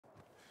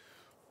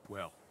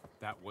Well,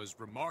 that was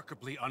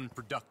remarkably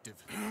unproductive.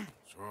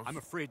 I'm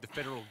afraid the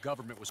federal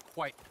government was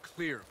quite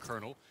clear,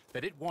 Colonel,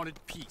 that it wanted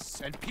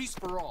peace, and peace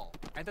for all,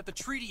 and that the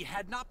treaty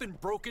had not been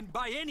broken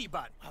by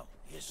anybody. Oh,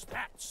 is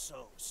that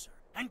so, sir?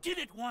 And did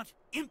it want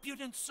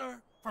impudence,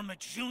 sir, from a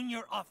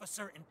junior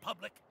officer in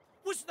public?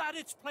 Was that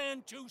its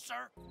plan too,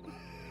 sir?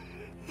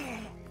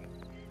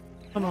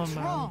 Come on,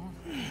 man.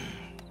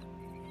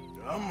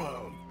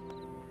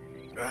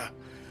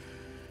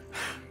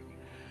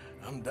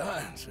 I'm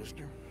dying,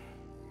 sister.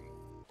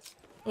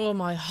 Oh,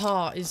 my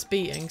heart is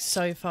beating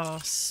so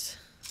fast.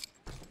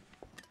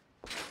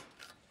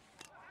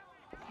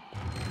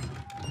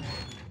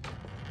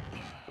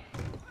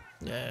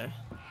 Yeah,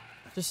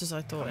 just as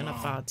I thought, in a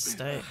bad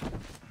state.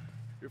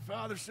 Your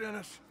father sent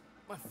us?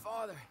 My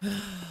father. He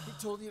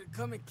told you to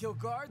come and kill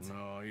guards?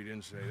 No, he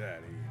didn't say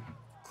that.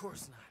 Of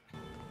course not.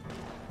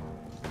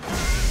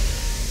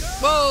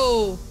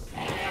 Whoa!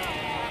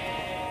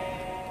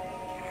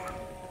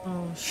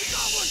 Oh,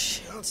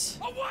 shit.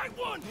 A white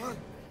one!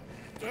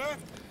 Dad?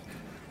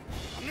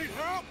 I need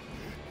help!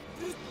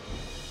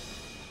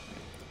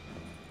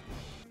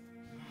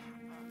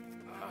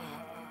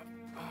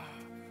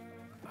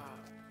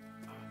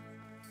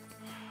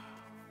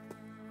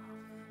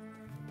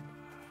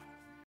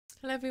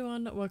 Hello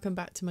everyone, welcome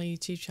back to my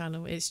YouTube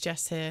channel. It's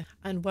Jess here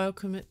and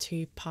welcome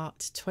to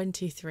part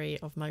 23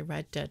 of my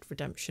Red Dead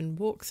Redemption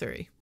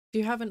walkthrough. If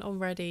you haven't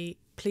already,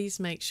 please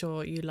make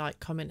sure you like,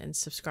 comment and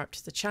subscribe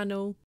to the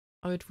channel.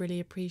 I would really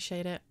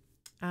appreciate it.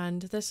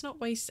 And let's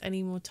not waste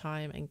any more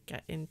time and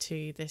get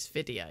into this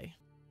video.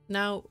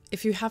 Now,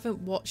 if you haven't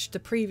watched the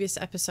previous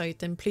episode,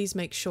 then please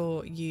make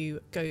sure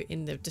you go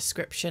in the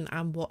description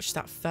and watch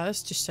that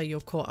first, just so you're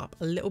caught up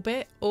a little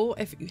bit. Or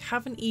if you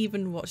haven't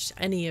even watched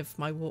any of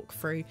my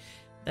walkthrough,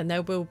 then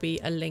there will be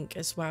a link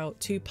as well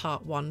to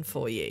part 1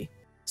 for you.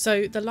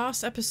 So the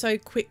last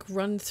episode, quick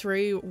run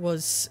through,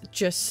 was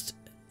just,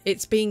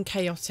 it's been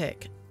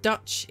chaotic.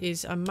 Dutch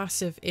is a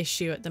massive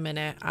issue at the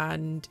minute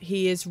and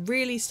he is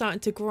really starting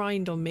to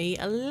grind on me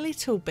a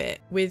little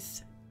bit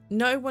with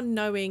no one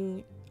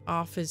knowing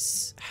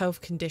Arthur's health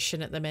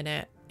condition at the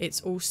minute.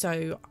 It's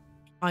also,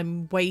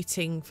 I'm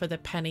waiting for the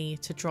penny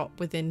to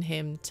drop within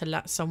him to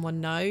let someone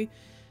know,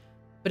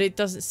 but it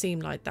doesn't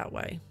seem like that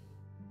way.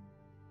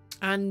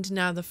 And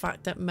now the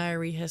fact that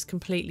Mary has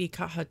completely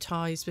cut her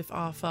ties with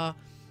Arthur,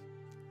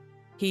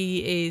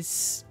 he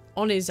is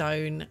on his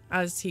own,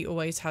 as he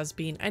always has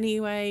been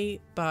anyway,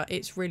 but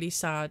it's really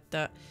sad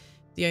that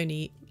the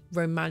only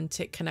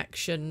romantic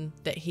connection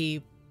that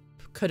he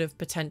could have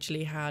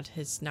potentially had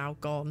has now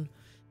gone,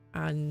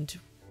 and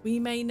we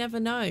may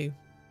never know,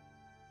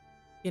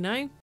 you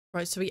know?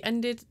 Right, so we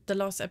ended the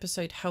last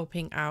episode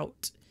helping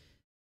out,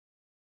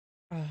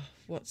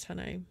 what's her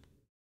name?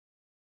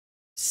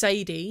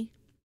 Sadie.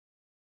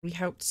 We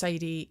helped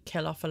Sadie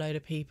kill off a load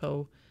of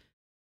people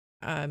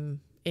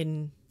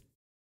in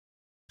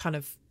kind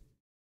of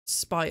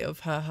spite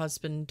of her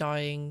husband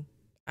dying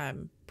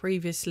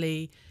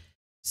previously.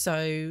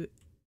 So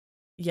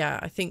yeah,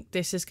 I think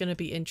this is going to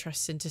be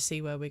interesting to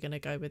see where we're going to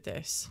go with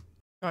this.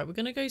 Right, we're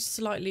going to go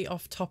slightly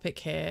off topic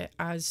here,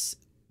 as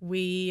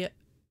we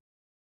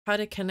had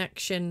a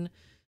connection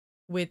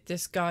with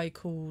this guy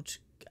called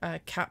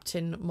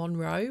Captain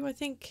Monroe, I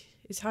think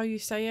is how you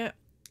say it.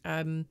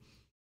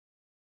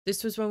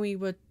 This was when we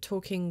were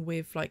talking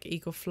with like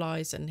Eagle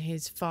Flies and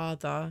his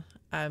father.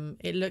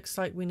 It looks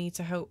like we need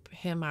to help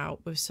him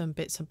out with some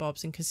bits and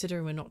bobs, and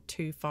considering we're not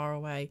too far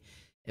away,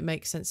 it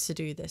makes sense to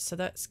do this. So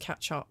let's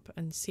catch up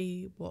and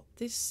see what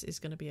this is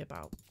going to be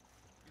about.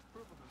 He's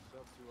proven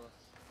himself to us,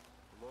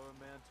 a loyal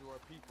man to our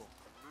people.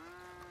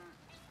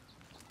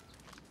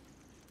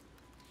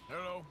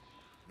 Hello.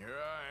 Here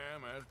I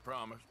am, as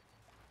promised.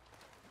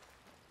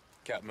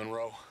 Captain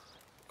Monroe.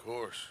 Of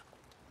course.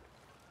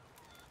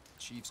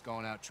 Chief's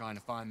gone out trying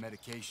to find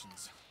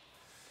medications.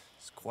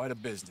 It's quite a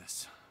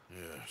business.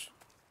 Yes.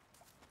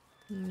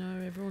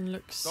 No, everyone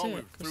looks Thought we were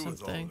sick or through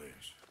with all something.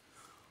 this.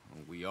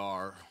 Well, we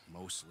are,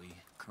 mostly.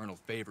 Colonel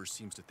Favors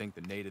seems to think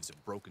the natives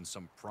have broken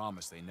some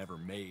promise they never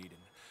made, and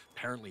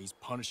apparently he's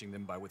punishing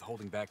them by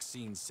withholding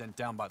vaccines sent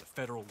down by the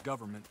federal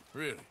government.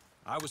 Really?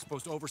 I was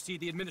supposed to oversee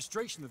the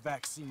administration of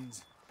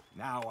vaccines.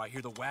 Now I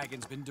hear the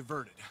wagon's been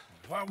diverted.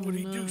 Why would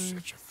he do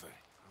such a thing?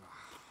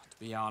 To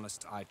be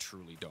honest, I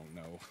truly don't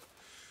know.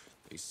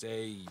 They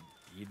say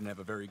he didn't have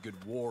a very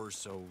good war,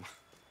 so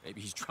maybe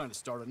he's trying to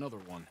start another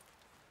one.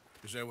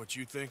 Is that what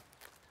you think?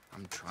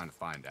 I'm trying to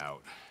find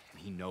out, and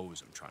he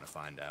knows I'm trying to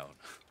find out.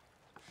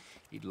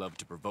 He'd love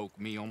to provoke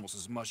me almost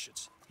as much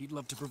as he'd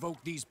love to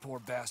provoke these poor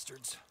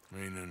bastards.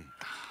 Meaning?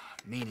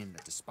 Meaning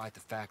that despite the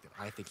fact that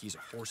I think he's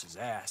a horse's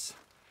ass,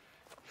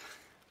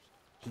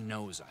 he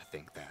knows I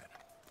think that.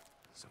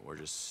 So we're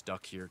just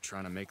stuck here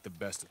trying to make the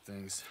best of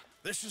things.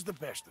 This is the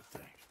best of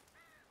things.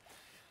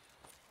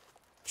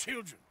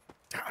 Children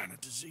dying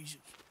of diseases.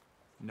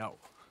 No.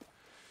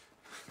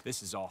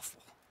 This is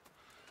awful.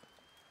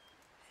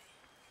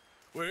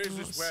 Where is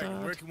this wagon?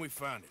 sad. Where can we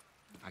find it?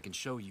 I can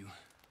show you.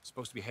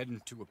 Supposed to be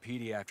heading to a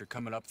PD after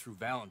coming up through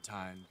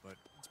Valentine, but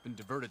it's been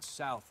diverted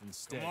south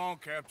instead. Come on,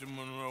 Captain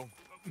Monroe.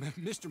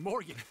 Mr.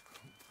 Morgan,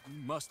 we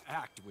must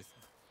act with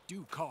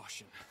due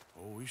caution.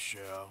 Oh, we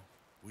shall.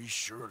 We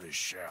surely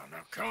shall.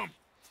 Now come.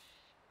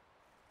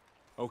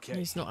 Okay.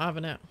 He's not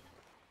having it.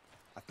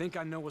 I think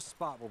I know a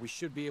spot where we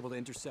should be able to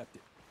intercept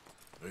it.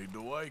 Lead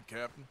the way,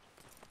 Captain.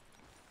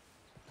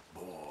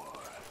 Boy.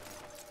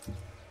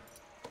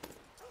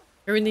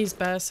 Hearing these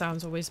bear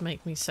sounds always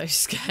make me so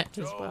scared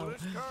as So, well.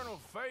 this Colonel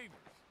Favors,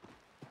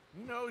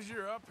 he knows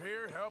you're up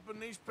here helping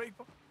these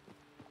people?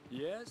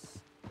 Yes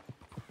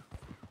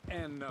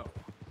and no.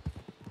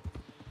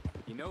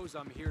 He knows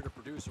I'm here to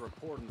produce a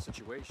report on the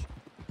situation.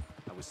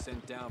 I was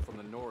sent down from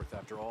the north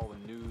after all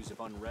the news of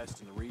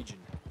unrest in the region.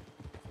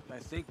 But I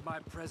think my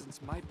presence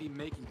might be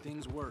making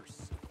things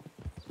worse.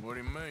 What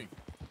do you mean?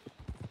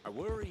 I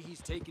worry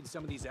he's taking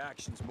some of these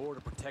actions more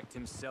to protect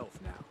himself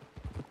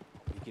now.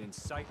 He can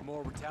incite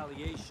more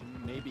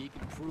retaliation, maybe he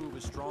can prove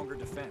a stronger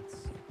defense.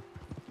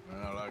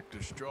 Well, like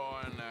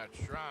destroying that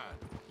shrine.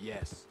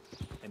 Yes,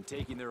 and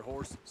taking their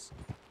horses.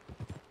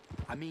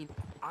 I mean,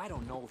 I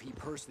don't know if he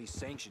personally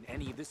sanctioned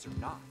any of this or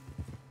not.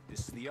 This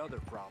is the other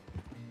problem.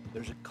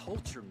 There's a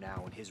culture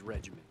now in his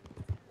regiment.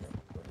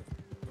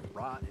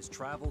 Rot has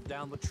traveled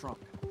down the trunk.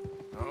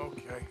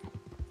 Okay.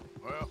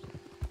 Well,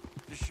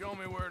 just show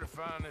me where to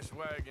find this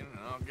wagon, and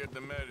I'll get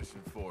the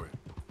medicine for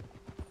you.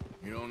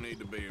 You don't need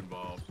to be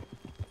involved.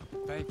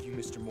 Thank you,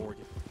 Mr.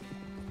 Morgan.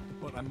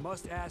 But I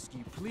must ask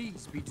you,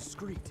 please be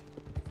discreet.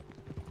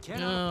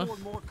 Cannot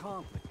afford more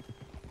conflict.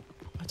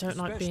 I don't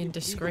like being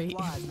discreet. Especially if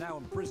Eagle Fly is now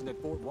imprisoned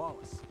at Fort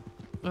Wallace.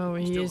 Oh,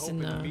 he Still is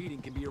in hoping there. a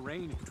meeting can be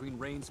arranged between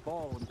Rains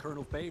Fall and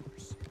Colonel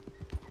Favors.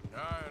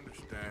 I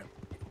understand.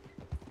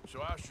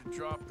 So I should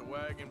drop the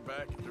wagon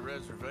back at the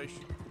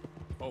reservation?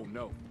 Oh,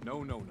 no.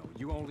 No, no, no.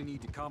 You only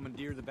need to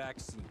commandeer the back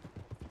seat.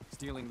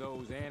 Stealing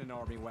those and an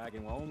army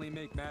wagon will only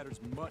make matters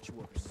much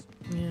worse.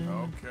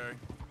 Yeah. Okay.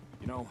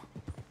 You know,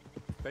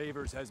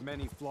 Favors has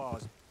many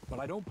flaws, but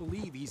I don't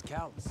believe he's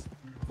callous.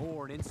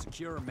 More an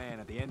insecure man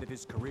at the end of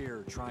his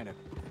career trying to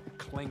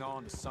cling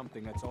on to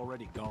something that's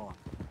already gone.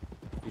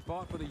 He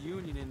fought for the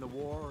Union in the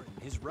war,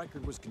 and his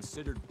record was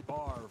considered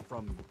far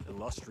from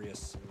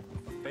illustrious.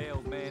 A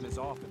failed man is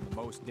often the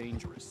most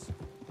dangerous.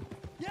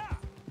 Yeah!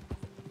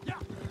 Yeah!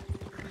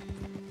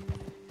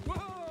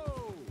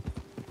 Whoa!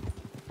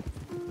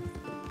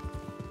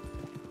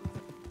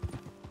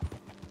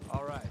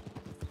 All right.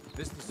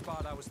 This is the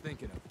spot I was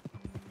thinking of.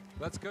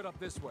 Let's get up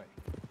this way.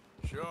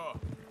 Sure.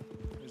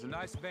 There's a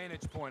nice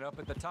vantage point up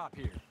at the top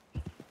here.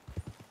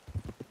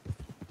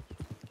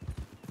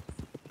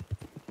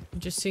 It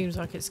just seems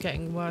like it's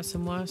getting worse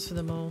and worse for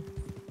them all.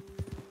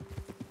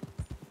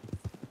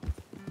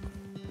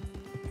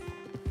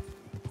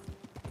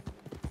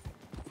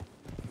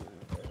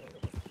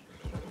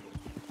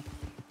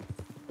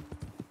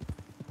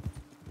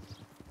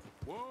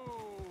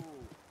 Whoa!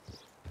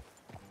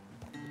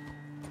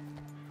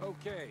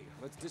 Okay,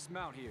 let's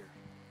dismount here.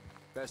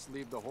 Best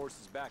leave the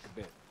horses back a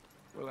bit.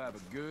 We'll have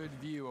a good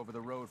view over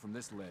the road from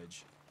this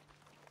ledge.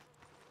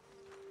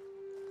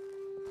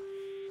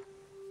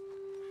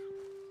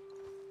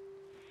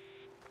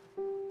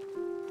 The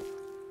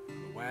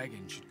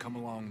wagon should come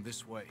along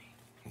this way.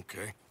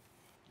 Okay.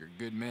 You're a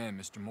good man,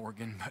 Mr.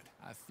 Morgan, but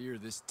I fear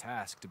this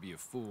task to be a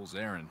fool's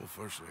errand. Well,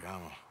 firstly,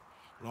 I'm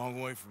a long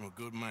way from a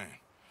good man.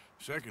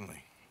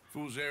 Secondly,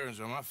 fool's errands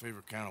are my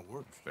favorite kind of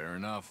work. Fair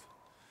enough.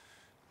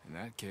 In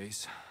that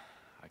case,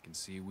 I can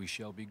see we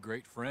shall be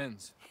great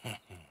friends.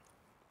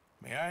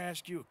 May I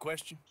ask you a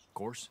question? Of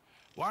course.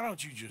 Why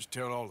don't you just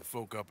tell all the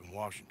folk up in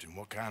Washington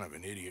what kind of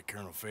an idiot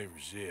Colonel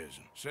Favors is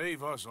and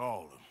save us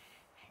all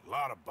a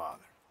lot of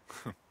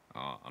bother?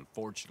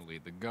 Unfortunately,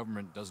 the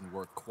government doesn't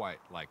work quite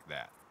like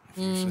that.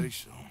 If you say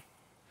so.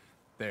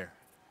 There.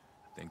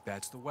 I think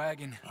that's the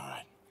wagon. All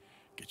right.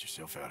 Get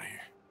yourself out of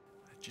here.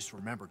 Just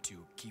remember to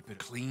keep it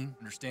clean,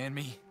 understand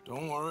me?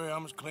 Don't worry,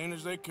 I'm as clean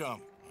as they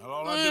come. That's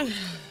all I do.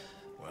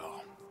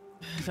 Well,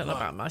 I don't know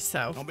about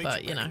myself, don't be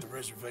but you know. at the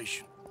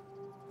reservation.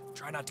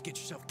 Try not to get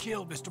yourself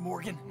killed, Mr.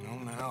 Morgan. No,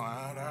 no,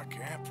 I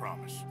can't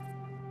promise.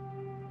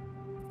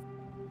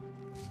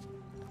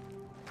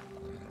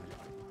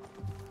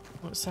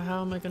 So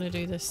how am I going to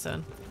do this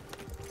then?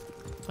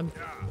 I'm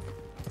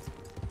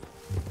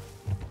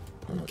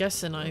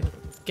guessing I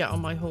get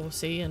on my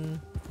horsey and...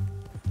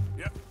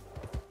 Yep.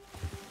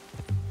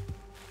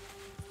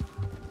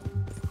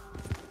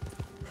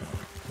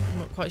 I'm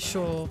not quite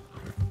sure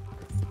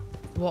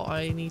what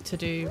I need to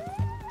do.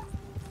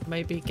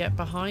 Maybe get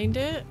behind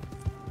it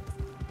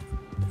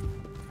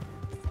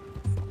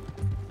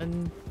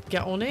and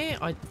get on it?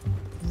 I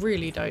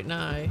really don't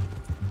know.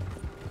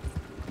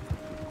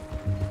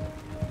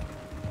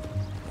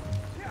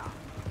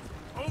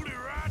 Hold it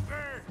right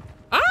there.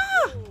 Ah!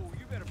 Oh,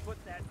 you better put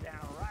that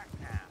down right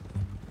now.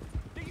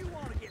 Do you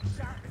want to get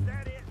shot? Is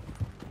that it?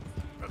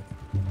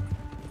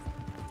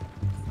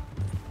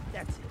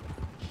 That's it.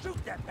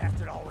 Shoot that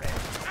bastard already.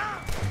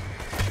 Ah!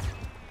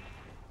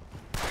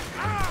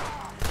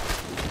 Ah!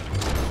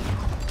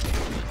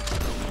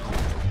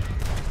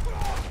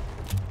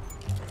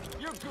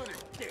 You're good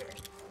as dead.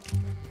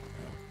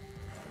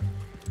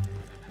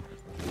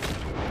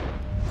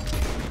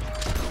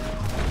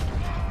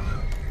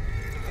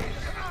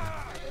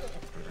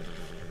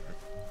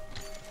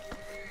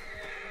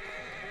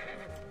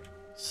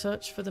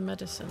 Search for the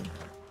medicine.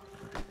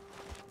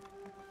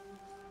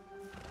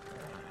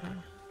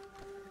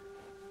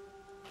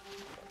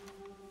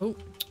 Oh. Oh,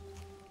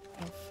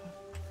 fuck.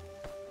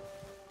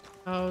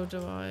 How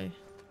do I...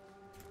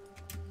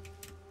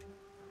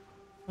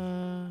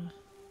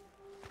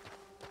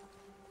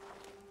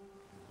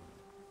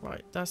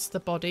 Right, that's the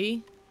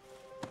body.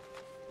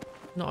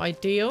 Not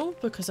ideal,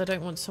 because I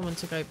don't want someone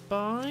to go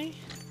by.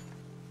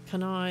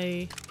 Can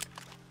I...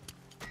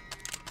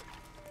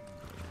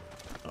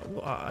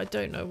 Oh, I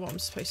don't know what I'm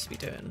supposed to be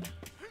doing.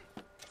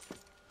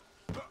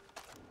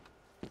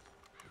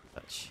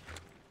 Touch.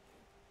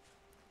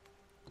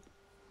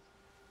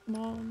 Come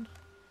on.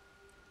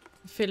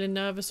 I'm feeling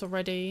nervous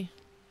already.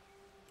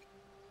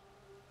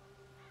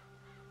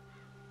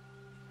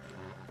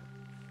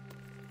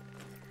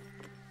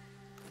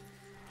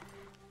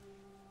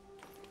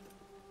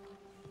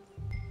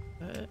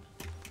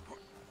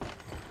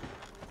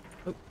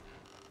 Oh.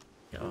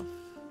 Get off.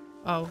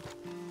 Oh.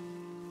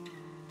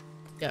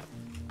 Yep.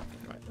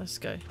 Right, let's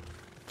go.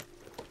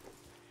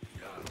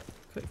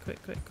 Quick,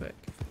 quick, quick, quick.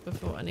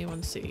 Before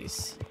anyone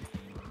sees.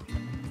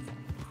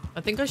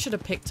 I think I should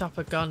have picked up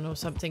a gun or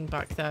something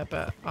back there,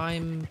 but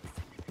I'm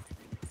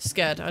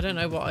scared. I don't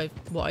know what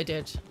I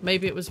did.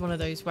 Maybe it was one of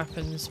those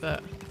weapons,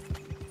 but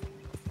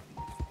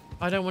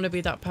I don't want to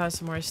be that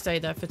person where I stay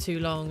there for too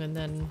long and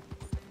then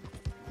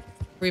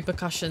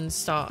repercussions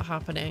start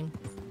happening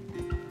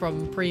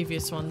from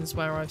previous ones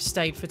where I've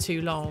stayed for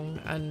too long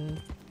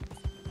and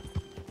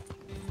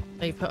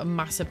they put a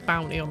massive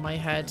bounty on my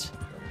head.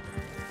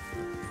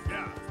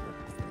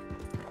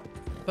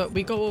 But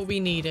we got what we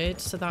needed,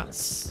 so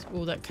that's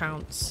all that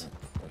counts.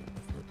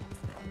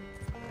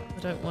 I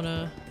don't want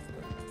to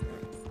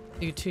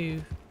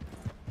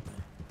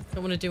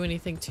do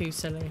anything too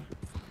silly.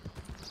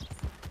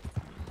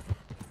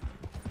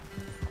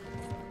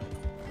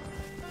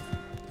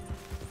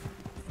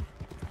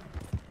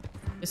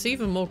 It's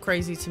even more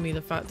crazy to me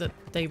the fact that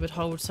they would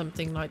hold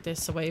something like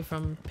this away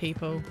from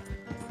people.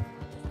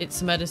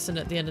 It's medicine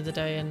at the end of the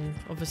day, and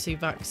obviously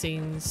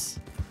vaccines.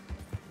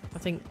 I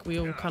think we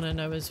all kind of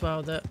know as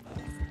well that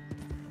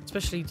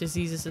especially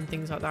diseases and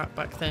things like that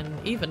back then,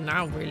 even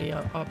now really,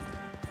 are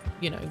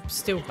you know,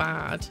 still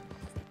bad.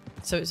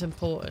 So it's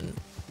important.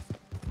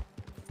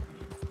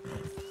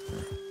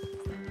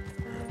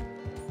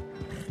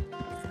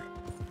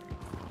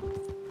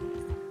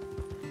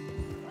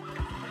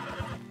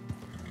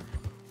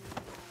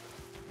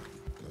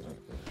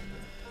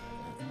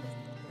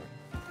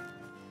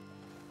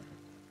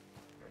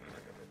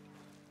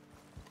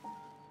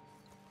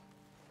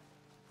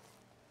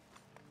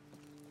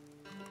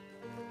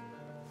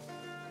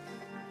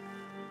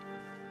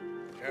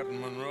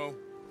 Captain Monroe,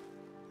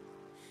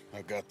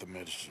 I got the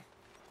medicine.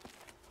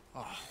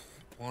 Oh,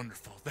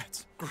 wonderful.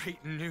 That's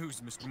great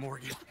news, Mr.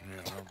 Morgan.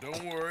 Yeah, no,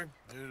 don't worry.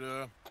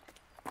 It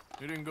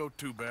didn't go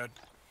too bad.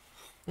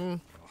 I'll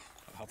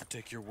have to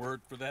take your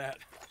word for that.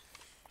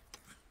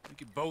 We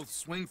could both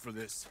swing for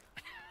this.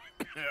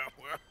 Yeah,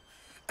 well,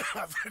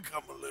 I think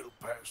I'm a little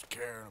past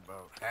caring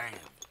about hanging,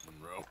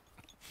 Monroe.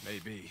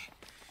 Maybe.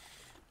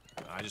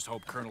 I just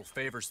hope Colonel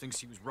Favors thinks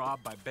he was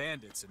robbed by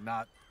bandits and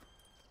not...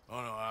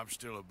 Oh, no, I'm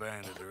still a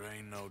bandit. There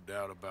ain't no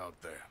doubt about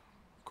that.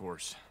 Of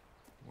course.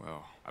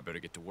 Well, I better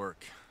get to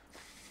work.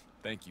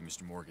 Thank you,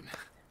 Mr. Morgan.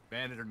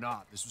 Bandit or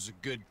not, this was a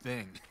good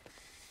thing.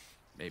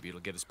 Maybe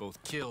it'll get us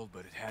both killed,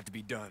 but it had to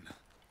be done.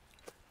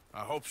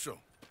 I hope so.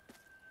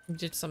 You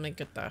did something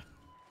good there.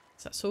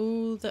 So that's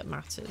all that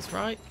matters,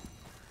 right?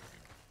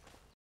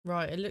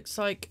 Right, it looks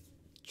like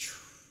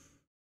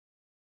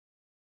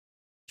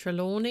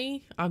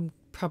Trelawney. I'm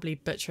probably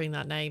butchering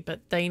that name,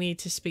 but they need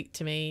to speak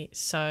to me.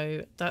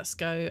 So let's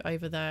go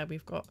over there.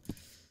 We've got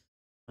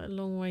a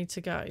long way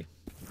to go.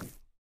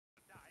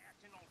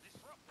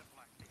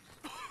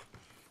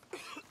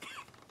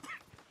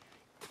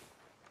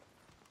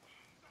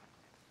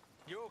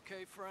 You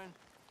okay, friend?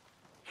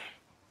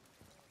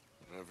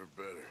 Never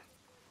better.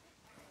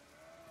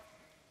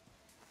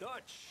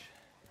 Dutch.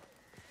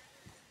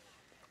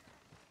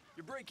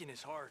 You're breaking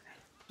his heart.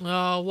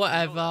 Oh,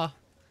 whatever.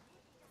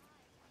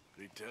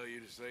 Did he tell you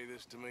to say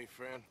this to me,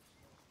 friend?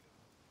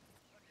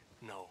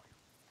 No.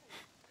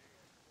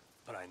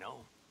 But I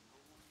know.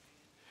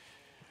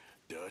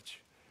 Dutch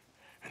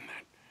and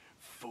that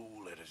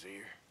fool at his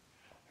ear,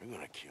 they're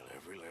gonna kill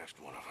every last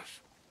one of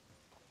us.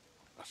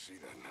 I see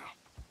that now.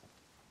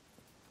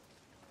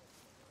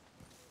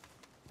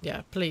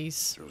 Yeah,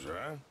 please.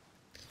 Josiah?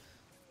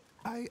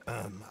 I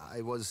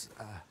was,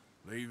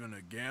 Leaving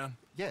again?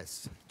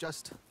 yes,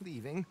 just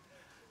leaving.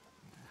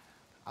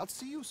 I'll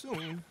see you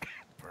soon.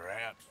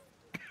 Perhaps.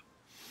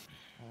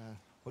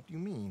 What do you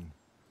mean?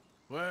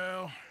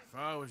 Well, if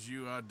I was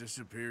you, I'd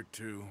disappear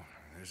too.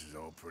 This is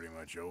all pretty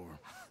much over.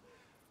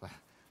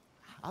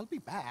 I'll be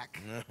back.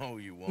 No,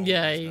 you won't.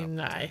 Yeah, Let's you not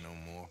know. pretend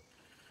no more.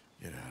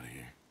 Get out of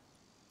here.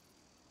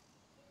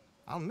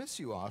 I'll miss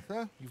you,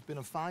 Arthur. You've been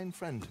a fine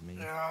friend to me.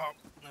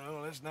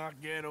 No, let's not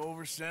get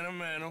over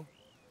sentimental.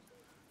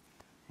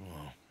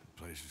 Well,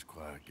 the place is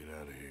quiet. Get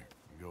out of here.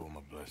 Go with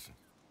my blessing.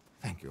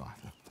 Thank you,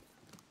 Arthur.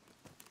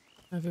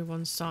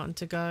 Everyone's starting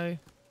to go,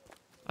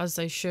 as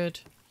they should.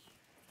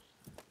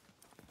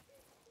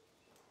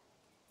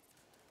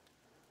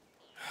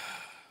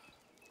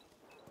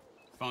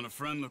 Found a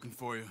friend looking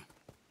for you.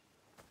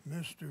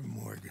 Mr.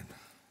 Morgan,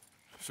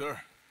 Sir,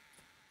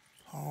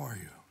 how are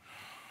you?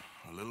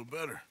 a little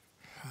better.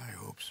 I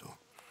hope so.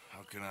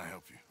 How can I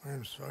help you? I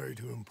am sorry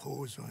to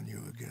impose on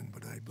you again,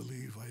 but I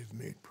believe I've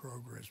made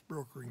progress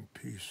brokering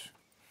peace.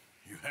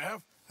 You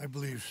have? I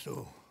believe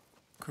so.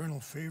 Colonel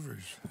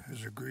Favors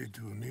has agreed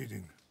to a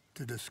meeting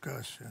to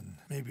discuss and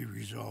maybe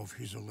resolve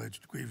his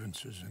alleged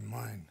grievances and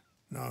mine.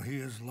 Now, he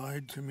has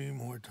lied to me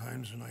more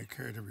times than I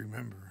care to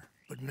remember,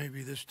 but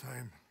maybe this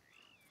time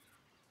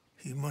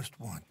he must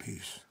want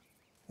peace.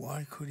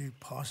 Why could he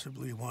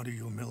possibly want to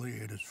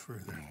humiliate us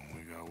further?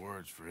 We got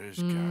words for his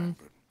kind,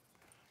 but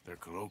they're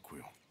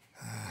colloquial.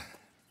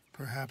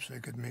 Perhaps I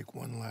could make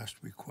one last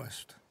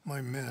request.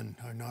 My men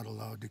are not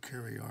allowed to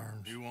carry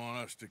arms. You want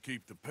us to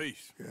keep the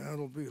peace? Yeah,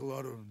 it'll be a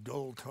lot of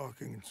dull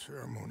talking and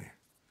ceremony.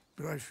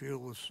 But I feel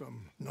with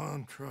some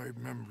non-tribe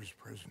members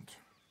present,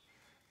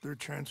 their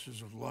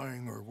chances of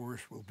lying or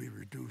worse will be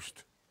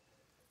reduced.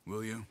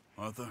 Will you,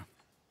 Arthur?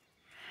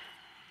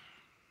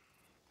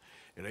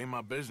 It ain't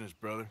my business,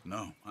 brother.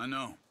 No, I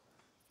know.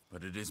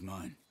 But it is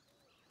mine.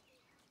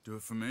 Do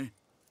it for me?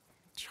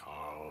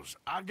 Charles,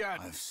 I got...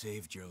 I've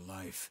saved your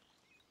life.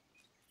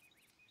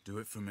 Do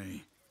it for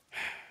me.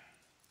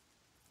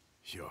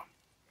 Sure.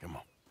 Come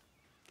on.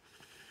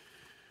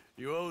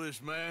 You owe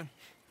this man.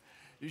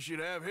 You should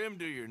have him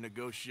do your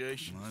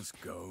negotiations. Let's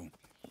go.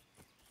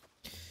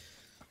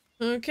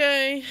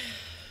 Okay.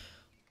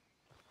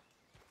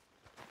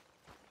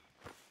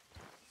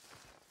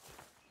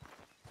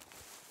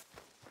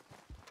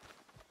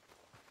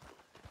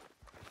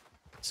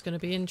 It's going to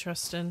be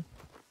interesting.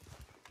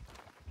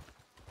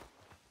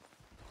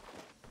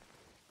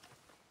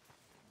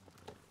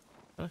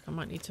 I feel like I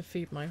might need to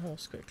feed my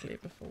horse quickly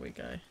before we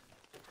go.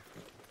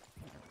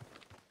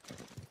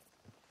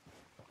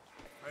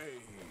 Hey,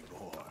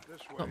 boy.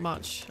 This way. Not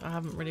much. I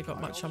haven't really got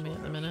much on me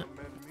at the minute. I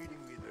also have some men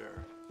meeting me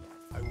there.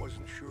 I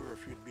wasn't sure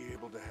if you'd be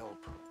able to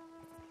help.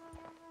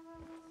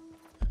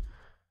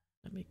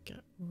 Let me get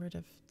rid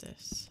of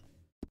this.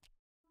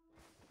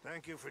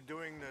 Thank you for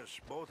doing this,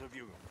 both of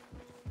you.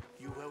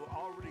 You have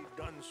already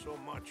done so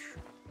much.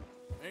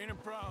 Ain't a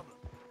problem.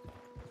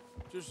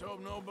 Just hope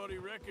nobody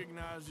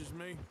recognizes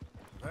me.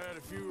 I've had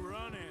a few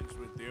run-ins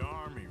with the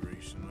army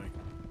recently.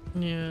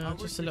 Yeah, I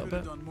just wish a we little could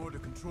have bit. done more to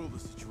control the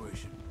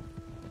situation.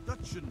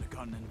 Dutch shouldn't have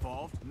gotten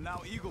involved.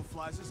 Now Eagle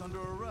Flies is under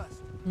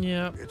arrest.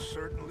 Yeah. It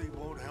certainly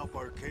won't help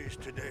our case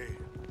today.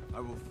 I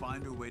will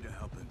find a way to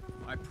help him.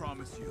 I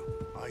promise you.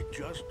 I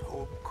just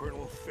hope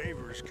Colonel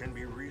Favors can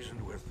be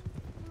reasoned with.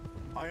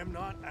 I am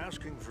not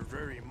asking for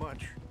very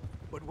much,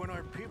 but when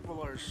our people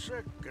are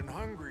sick and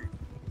hungry,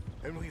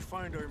 and we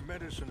find our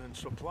medicine and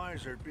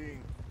supplies are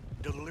being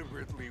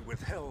deliberately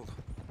withheld,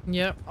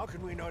 Yep. how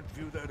can we not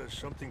view that as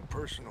something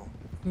personal?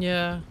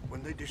 Yeah.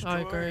 When they I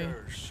destroy agree.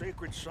 our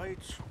sacred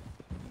sites,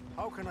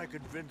 how can I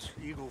convince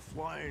Eagle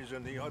Flies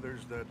and the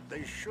others that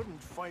they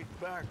shouldn't fight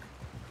back?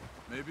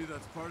 Maybe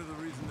that's part of the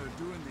reason they're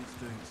doing these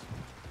things.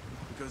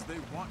 Because they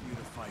want you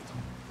to fight.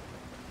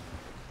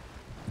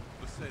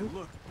 Let's say,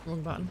 look,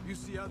 Wrong button. you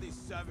see how these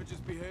savages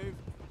behave?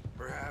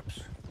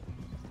 Perhaps.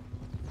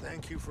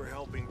 Thank you for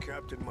helping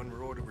Captain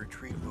Monroe to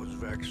retrieve those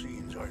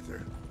vaccines,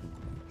 Arthur.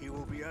 He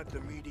will be at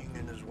the meeting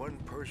and is one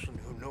person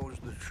who knows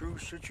the true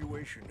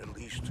situation, at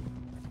least.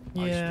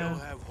 I Yeah.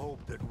 still have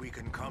hope that we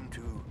can come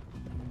to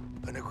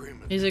an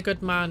agreement. He's a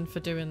good man for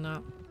doing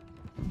that.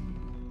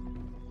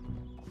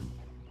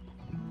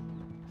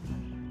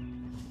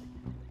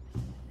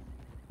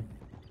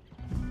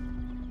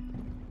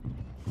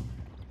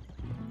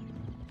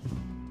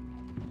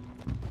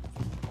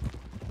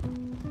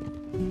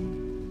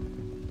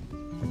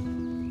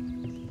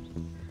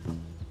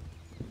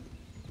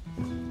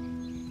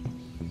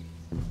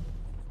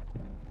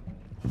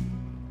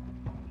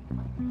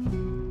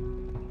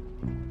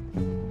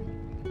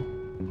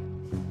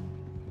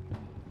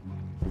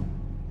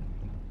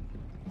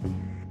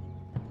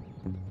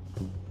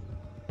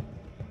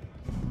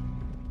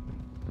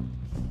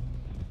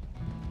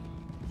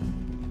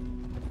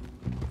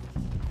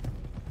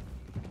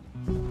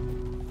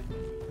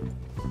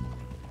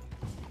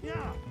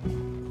 Yeah.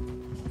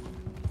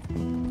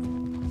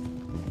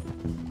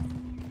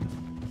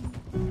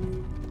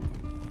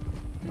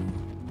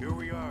 Here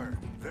we are.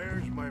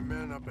 There's my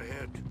men up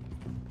ahead.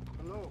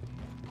 Hello.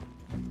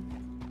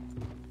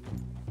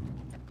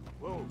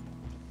 Whoa.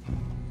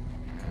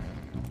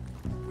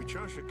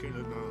 Wichasha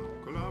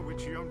Kilana, Kula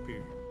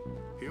Wichiampi,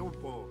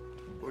 Hiopo,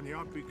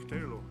 Onyapi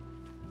Ktelo.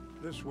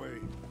 This way.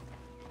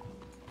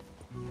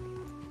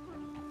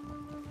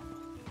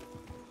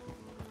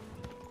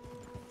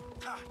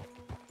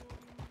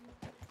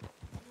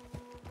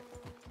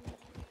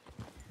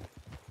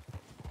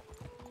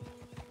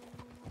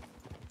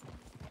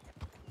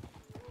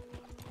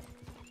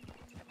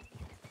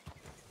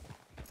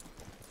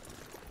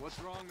 What's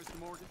wrong, Mr.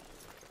 Morgan?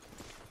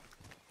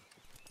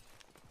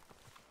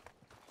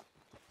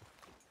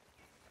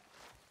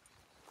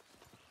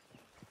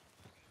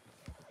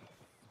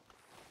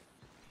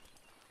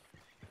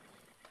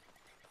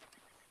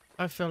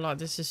 I feel like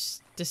this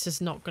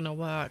is not gonna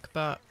work,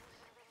 but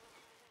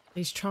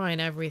he's trying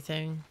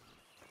everything.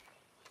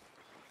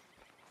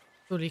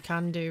 All he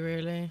can do,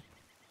 really.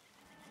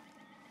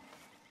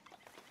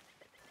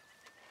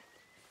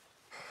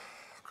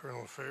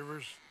 Colonel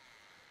Favors,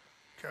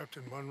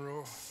 Captain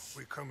Monroe,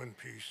 we come in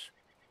peace.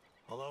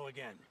 Hello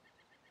again.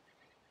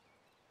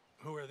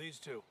 Who are these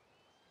two?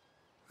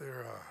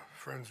 They're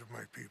friends of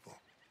my people.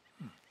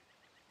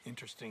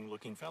 Interesting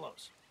looking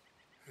fellows.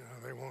 Yeah,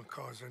 they won't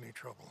cause any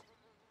trouble.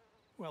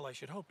 Well, I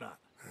should hope not.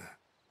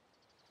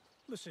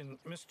 Listen,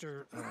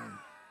 Mr.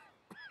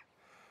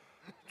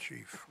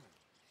 Chief.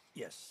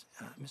 Yes,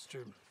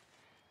 Mr.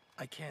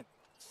 I can't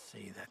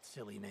say that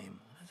silly name.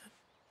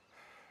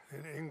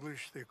 In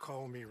English, they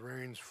call me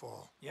Rains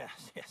Fall.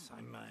 Yes,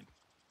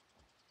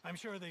 I'm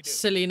sure they do.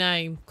 Silly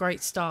name.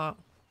 Great start.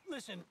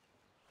 Listen,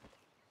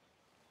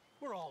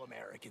 we're all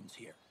Americans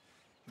here,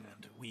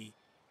 and we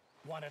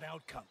want an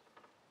outcome.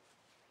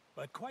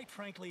 But quite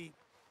frankly,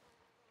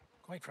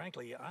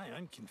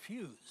 I'm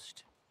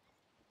confused.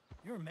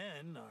 Your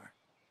men are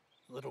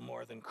little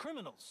more than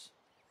criminals,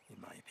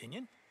 in my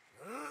opinion.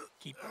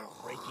 Keep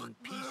breaking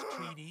peace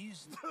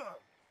treaties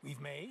we've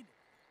made,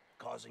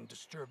 causing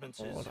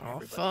disturbances in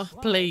everybody's lives.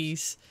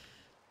 Please.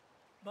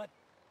 But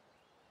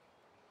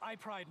I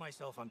pride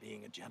myself on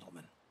being a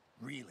gentleman.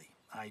 Really,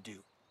 I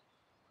do.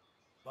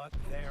 But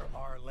there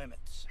are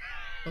limits.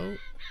 Oh.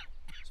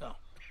 So,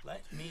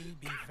 let me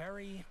be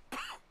very...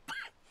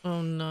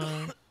 Oh,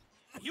 no.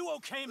 You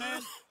okay,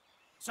 man?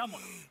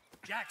 Someone.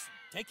 Jackson,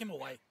 take him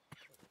away.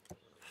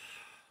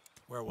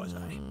 Where was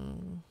I?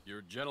 You're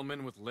a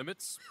gentleman with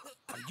limits?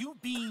 Are you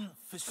being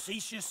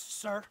facetious,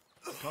 sir?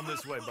 Come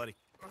this way, buddy.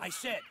 I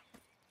said,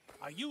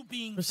 are you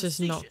being This facetious,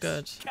 is not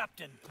good.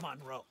 Captain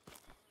Monroe?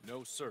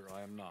 No, sir,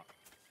 I am not.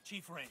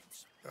 Chief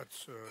Rains.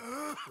 That's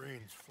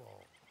Rains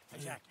Fall.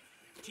 Exactly.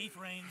 Chief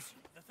Rains,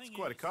 the thing It's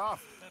quite a is,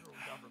 cough. the federal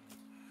government.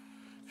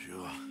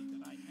 Sure.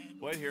 That I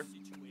handle Wait here.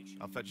 the situation.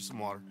 I'll fetch you some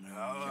water.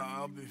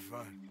 I'll be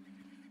fine.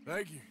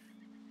 Thank you.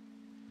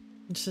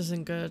 This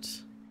isn't good.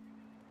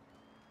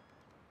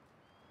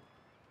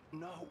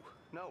 No,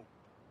 no.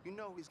 You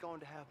know he's going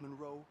to have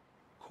Monroe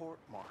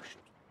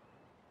court-martialed.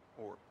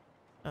 Or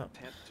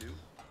attempt to.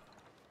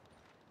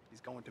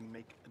 He's going to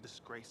make a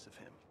disgrace of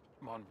him.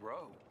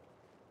 Monroe?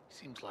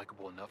 Seems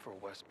likable enough for a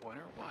West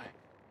Pointer. Why?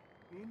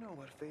 You know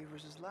what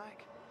Favors is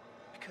like.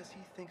 Because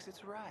he thinks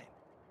it's right.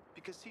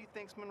 Because he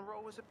thinks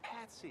Monroe is a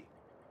patsy.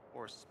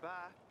 Or a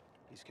spy.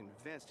 He's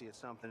convinced he had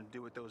something to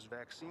do with those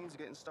vaccines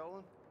getting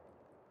stolen.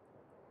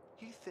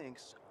 He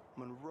thinks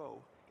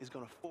Monroe is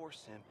going to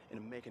force him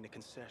into making a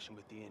concession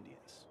with the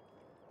Indians.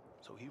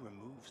 So he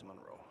removes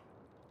Monroe.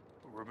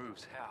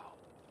 Removes how?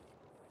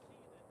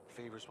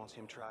 Favors wants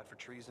him tried for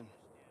treason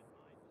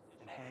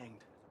and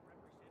hanged.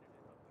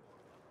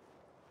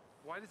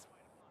 Why does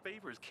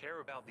Favors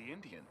care about the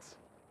Indians?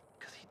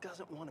 Because he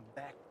doesn't want to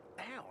back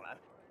down.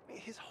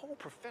 His whole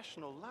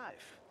professional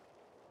life.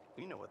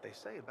 You know what they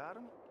say about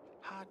him.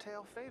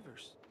 Hightail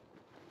Favors.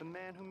 The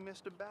man who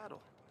missed a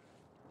battle.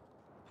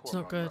 It's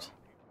not good.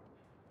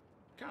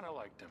 Kinda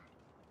liked him.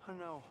 I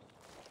know.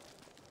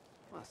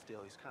 Well,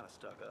 still, he's kind of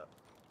stuck up.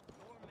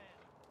 Your men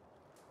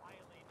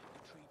violated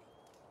the treaty.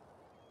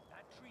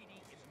 That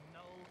treaty is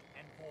null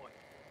and void.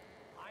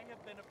 I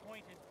have been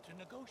appointed to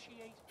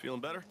negotiate.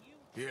 Feeling better?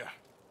 Yeah,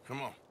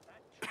 come on.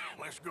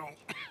 Let's go.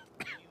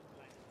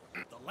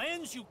 The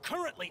lands you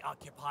currently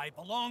occupy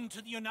belong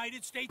to the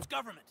United States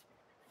government.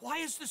 Why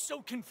is this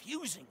so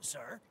confusing,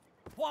 sir?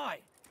 Why?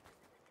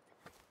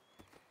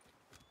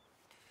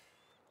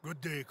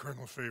 Good day,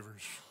 Colonel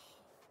Favors.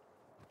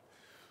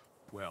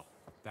 Well,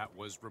 that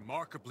was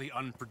remarkably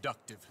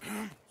unproductive.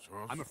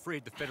 I'm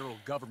afraid the federal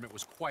government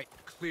was quite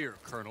clear,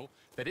 Colonel,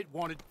 that it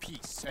wanted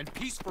peace, and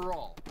peace for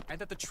all, and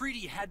that the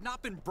treaty had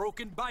not been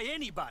broken by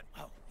anybody.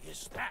 Oh,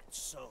 is that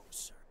so,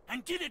 sir?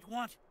 And did it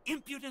want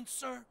impudence,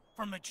 sir,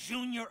 from a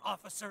junior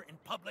officer in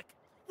public?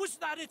 Was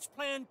that its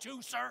plan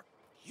too, sir?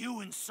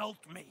 You insult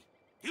me.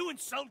 You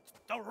insult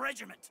the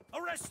regiment.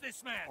 Arrest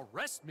this man.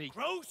 Arrest me?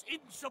 Gross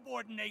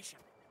insubordination.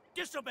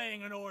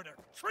 Disobeying an order.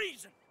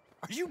 Treason.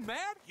 Are you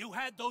mad? You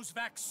had those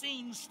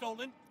vaccines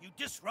stolen. You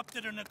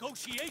disrupted a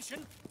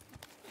negotiation.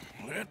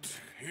 Let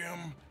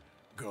him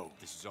go.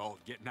 This is all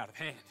getting out of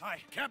hand.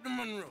 Captain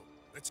Monroe,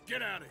 let's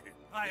get out of here.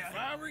 If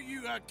I were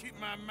you, I'd keep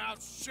my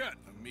mouth shut,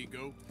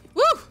 amigo.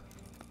 Woo!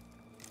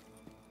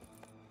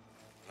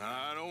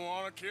 I don't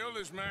want to kill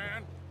this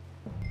man,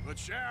 but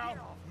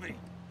shall me.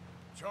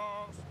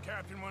 Charles,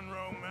 Captain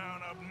Monroe,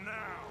 mount up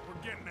now.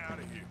 We're getting out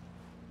of here.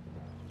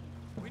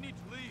 We need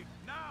to leave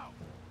now.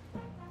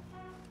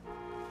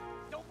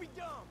 Don't be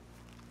dumb.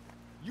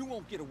 You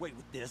won't get away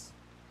with this.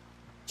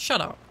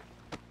 Shut up.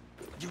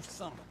 You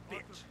son of a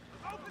bitch.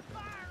 Open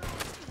fire!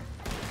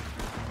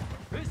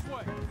 This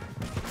way!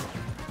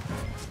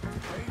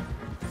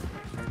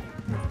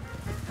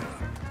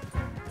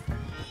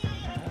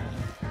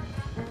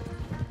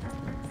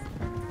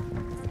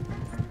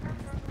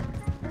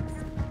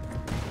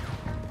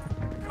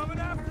 Coming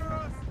after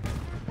us!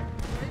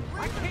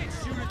 I can't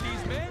shoot at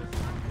these men!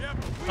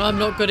 I'm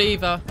not good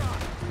either.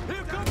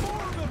 Here come more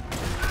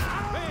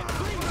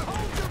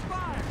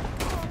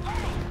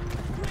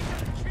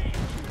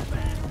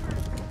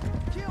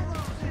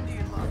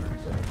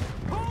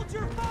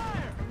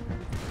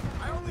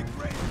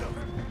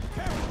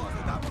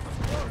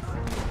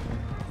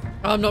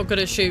I'm not good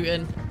at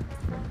shooting.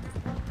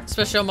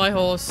 Especially on my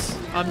horse.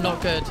 I'm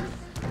not good.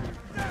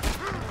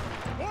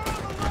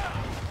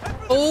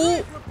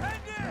 Oh!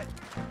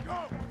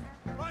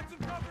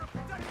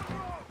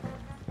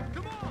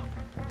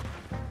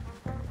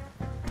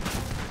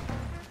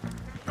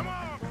 Come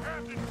on,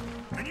 Captain.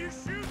 Can you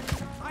shoot?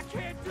 I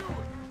can't do it.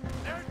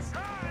 They're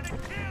trying to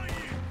kill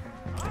you.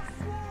 I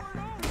swore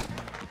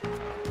it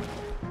over.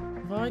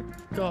 Have I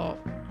got...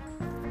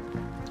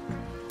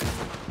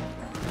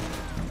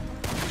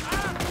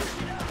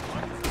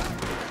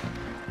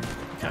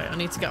 Okay, I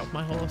need to get off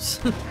my horse.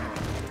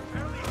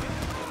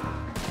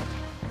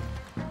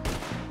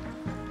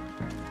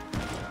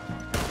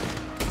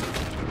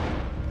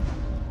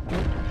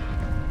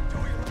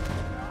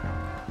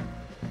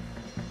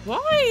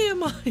 Why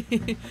am I...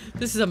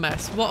 This is a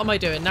mess. What am I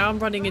doing? Now I'm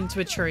running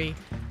into a tree.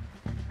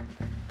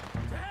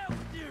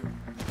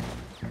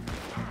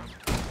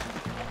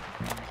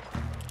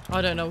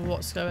 I don't know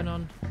what's going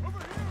on.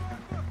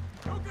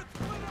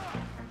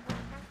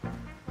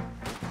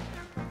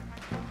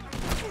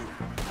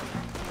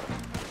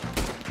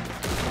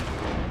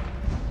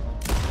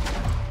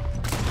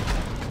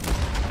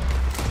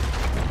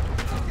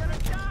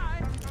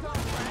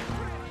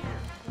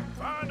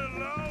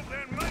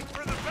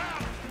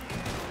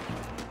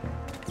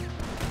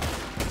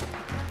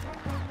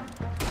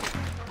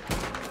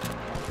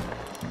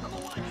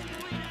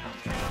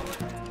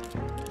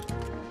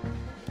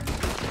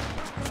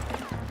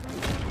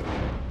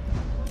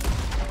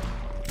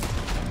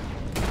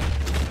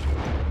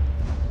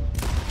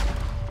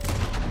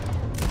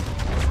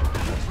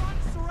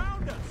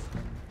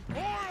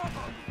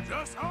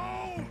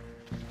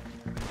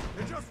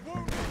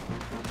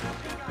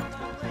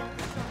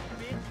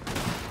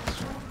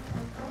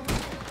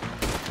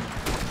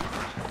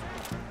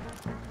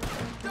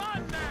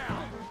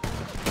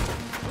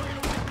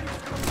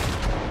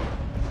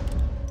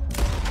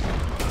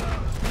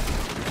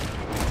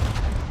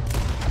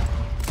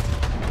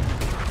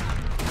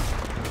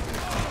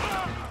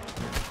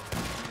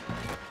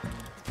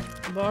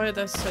 Why are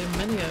there so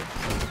many of them?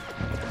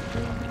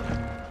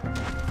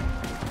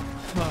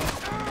 Well.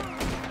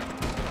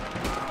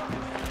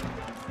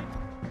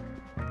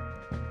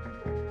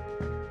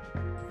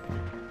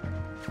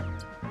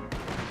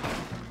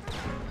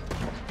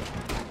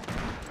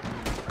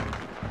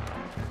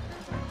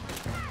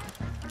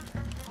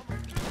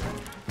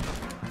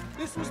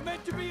 This was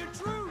meant to be a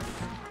truce!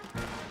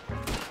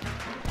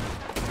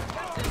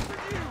 That's it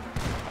for you!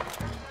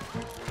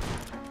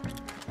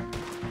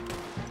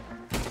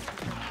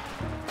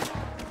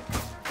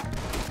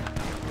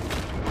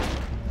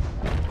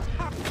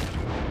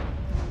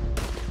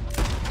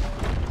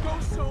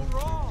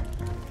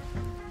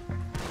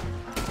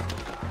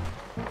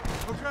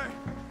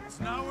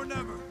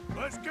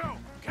 Let's go!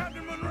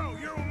 Captain Monroe,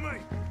 you're with me!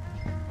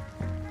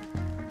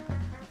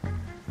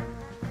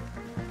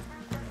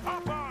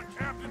 Hop on,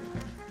 Captain!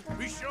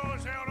 We sure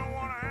as hell don't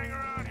want to hang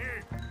around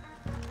here!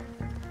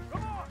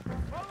 Come on,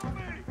 follow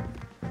me!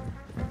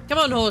 Come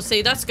on,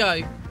 horsey, let's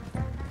go.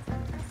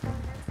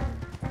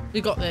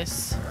 We got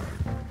this.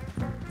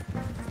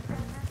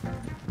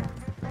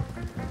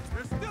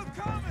 They're still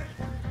coming!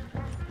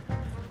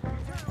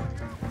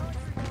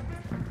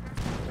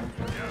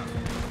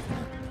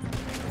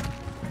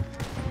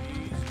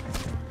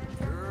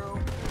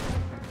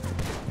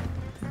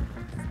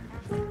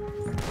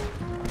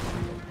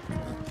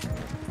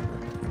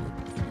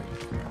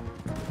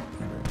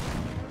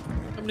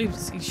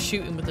 He's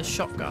shooting with a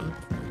shotgun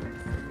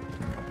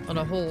on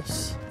a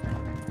horse.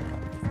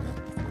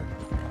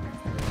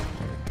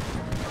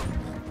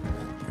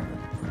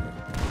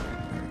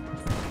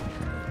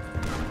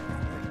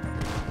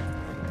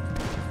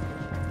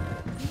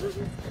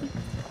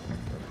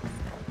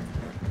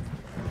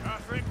 I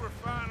think we're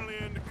finally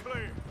in the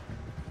clear.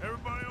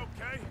 Everybody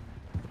okay?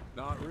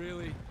 Not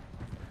really.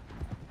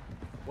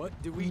 What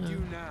do we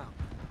do now?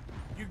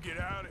 You get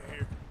out of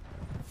here.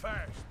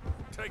 Fast.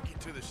 Take you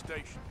to the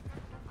station.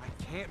 I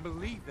can't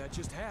believe that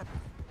just happened.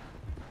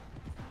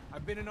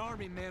 I've been an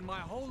army man my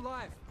whole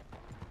life.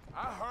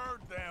 I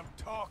heard them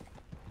talking.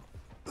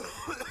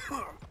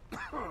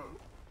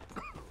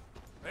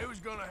 They was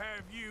gonna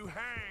have you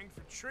hanged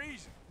for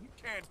treason. You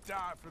can't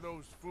die for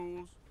those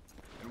fools.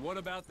 And what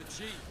about the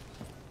chief?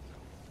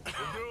 We'll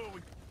do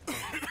what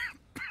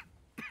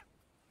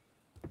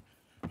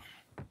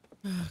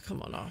we...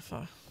 Come on,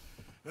 Arthur.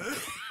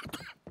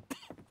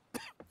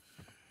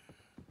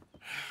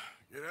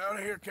 Get out of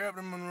here,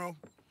 Captain Monroe.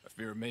 I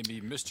fear it may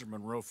be Mr.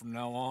 Monroe from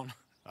now on.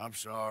 I'm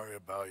sorry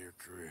about your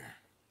career.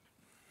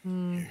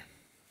 Here.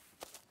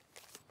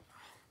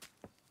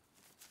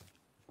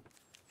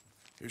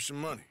 Here's some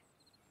money.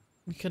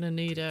 You're gonna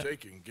need it.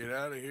 Take it and get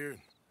out of here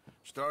and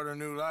start a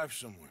new life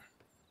somewhere.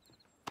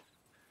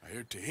 I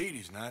hear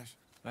Tahiti's nice.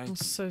 I'm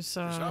so Just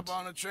sad. hop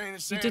on a train to You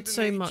San did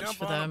so Denis, much jump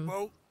for on them. a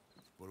boat,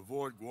 but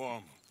avoid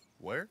Guam.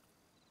 Where?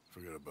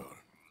 Forget about it.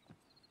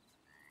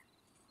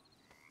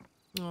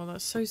 Oh,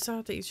 that's so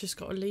sad that he's just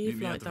got to leave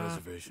Meet me like at the that.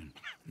 reservation.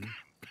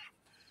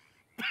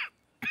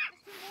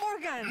 More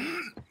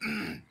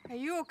Morgan! Are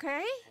you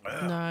okay?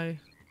 No.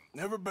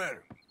 Never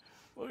better.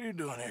 What are you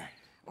doing here?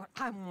 Well,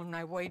 I'm on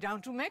my way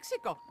down to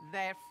Mexico.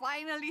 They're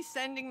finally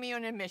sending me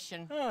on a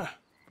mission.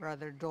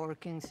 Brother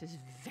Dorkins is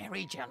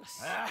very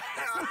jealous.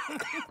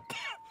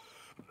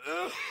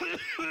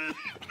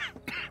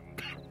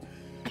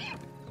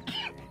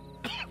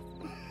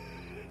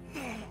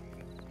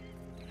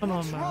 Come on,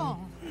 What's man.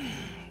 wrong?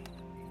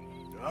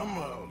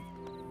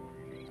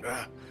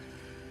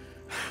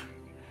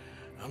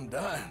 I'm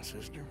dying,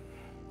 sister.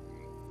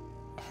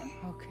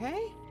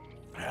 Okay.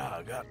 Yeah,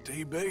 I got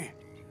TB.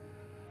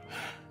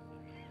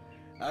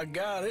 I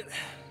got it.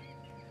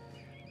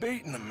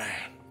 Beating a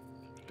man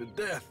to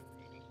death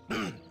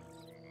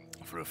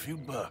for a few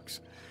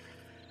bucks.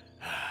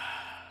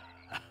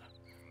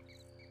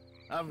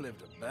 I've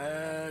lived a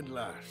bad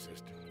life,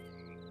 sister.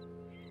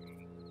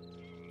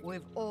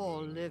 We've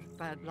all lived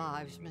bad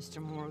lives,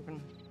 Mr.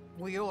 Morgan.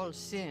 We all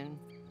sin.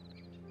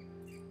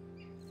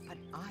 But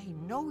I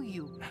know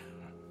you.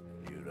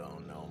 You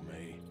don't know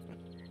me.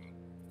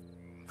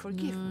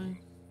 Forgive me,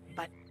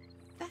 but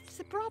that's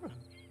the problem.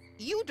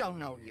 You don't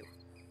know you.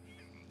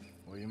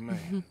 What do you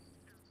mean?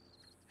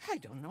 I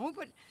don't know,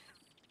 but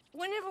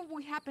whenever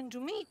we happen to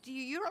meet,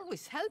 you're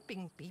always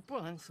helping people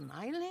and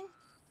smiling.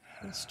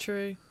 That's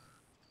true.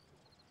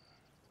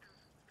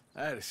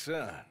 I had a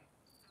son.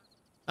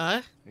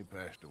 Huh? He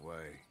passed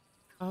away.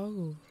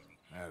 Oh.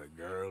 I had a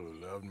girl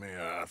who loved me.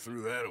 I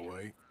threw that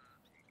away.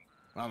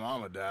 My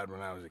mama died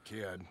when I was a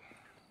kid.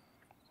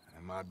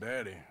 And my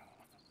daddy,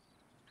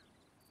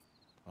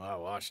 well, I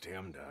watched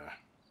him die.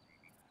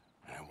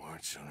 And it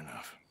weren't soon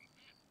enough.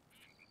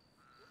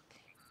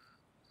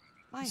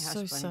 My It's so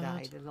husband sad.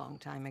 died a long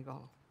time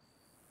ago.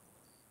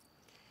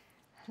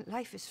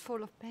 Life is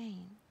full of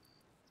pain.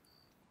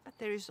 But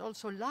there is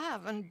also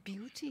love and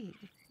beauty.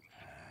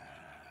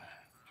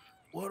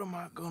 What am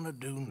I gonna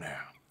do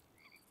now?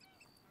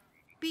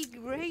 Be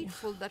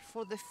grateful that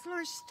for the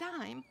first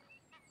time,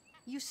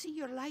 you see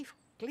your life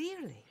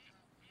clearly.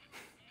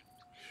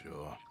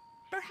 Sure.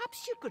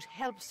 Perhaps you could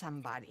help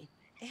somebody.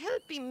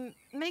 Helping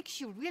makes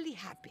you really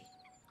happy.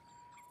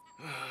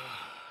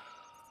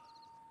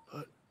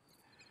 But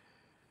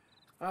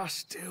I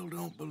still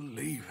don't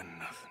believe in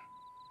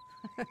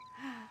nothing.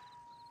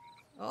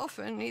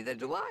 Often, neither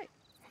do I.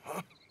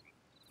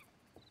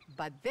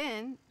 But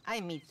then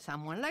I meet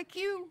someone like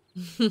you,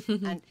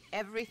 and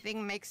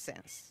everything makes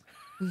sense.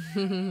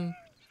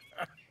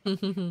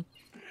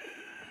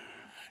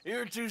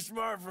 You're too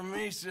smart for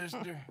me,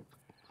 sister.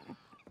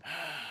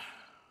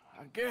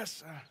 I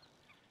guess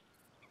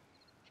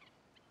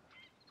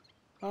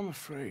I'm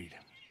afraid.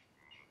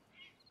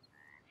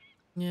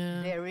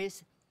 Yeah. There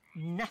is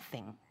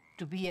nothing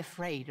to be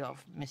afraid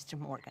of, Mr.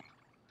 Morgan.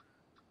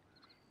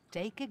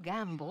 Take a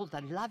gamble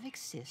that love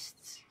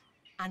exists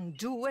and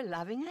do a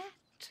loving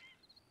act.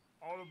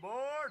 All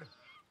aboard!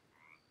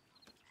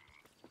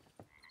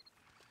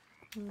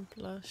 Oh,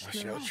 blush. I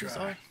shall she's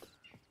try. off.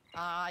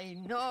 I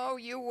know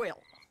you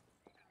will.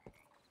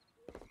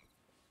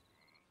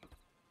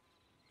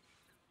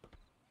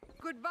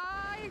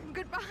 Goodbye,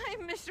 goodbye,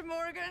 Mr.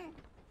 Morgan.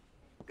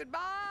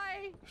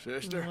 Goodbye.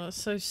 Sister? Oh,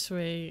 that's so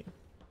sweet.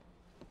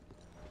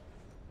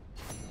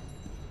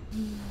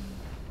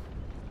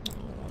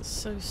 Oh, it's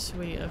so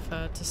sweet of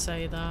her to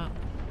say that.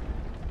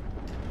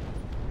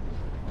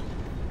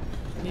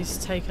 He's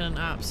taken an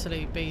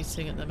absolute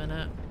beating at the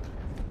minute.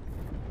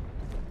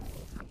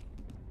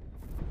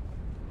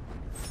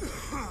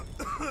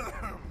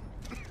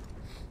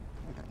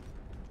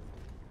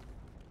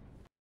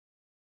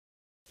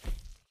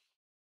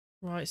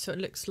 Right, so it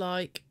looks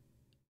like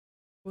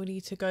we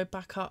need to go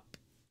back up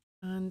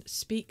and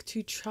speak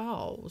to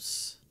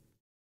Charles.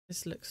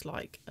 This looks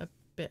like a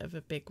bit of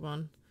a big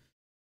one.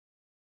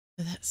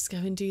 So let's go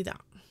and do that.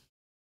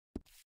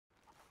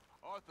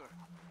 Arthur.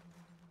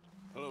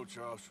 Hello,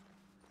 Charles.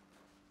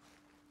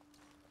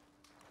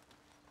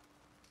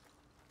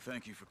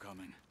 Thank you for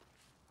coming.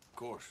 Of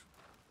course.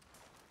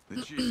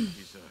 The chief,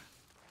 he's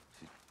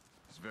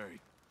very...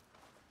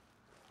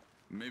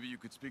 Maybe you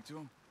could speak to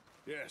him?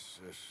 Yes,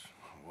 that's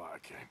why I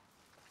came.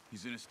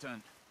 He's in his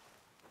tent.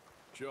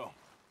 Sure.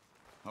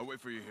 I'll wait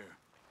for you here.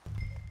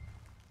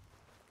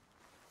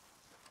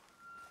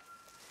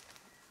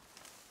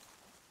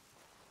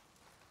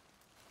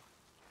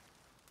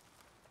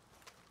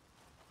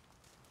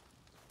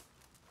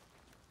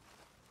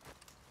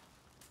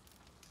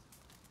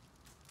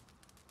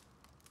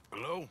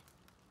 Hello?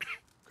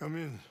 Come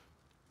in.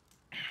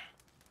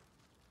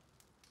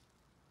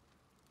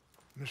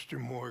 Mr.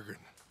 Morgan,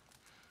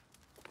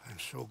 I'm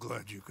so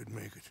glad you could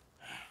make it.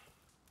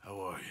 How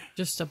are you?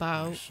 Just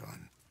about. My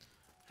son.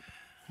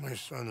 My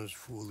son is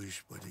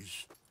foolish, but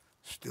he's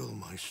still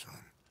my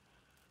son.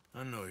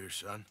 I know your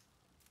son.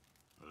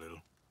 A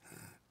little.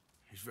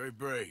 He's very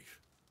brave.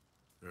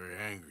 Very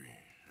angry.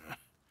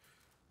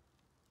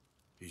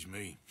 He's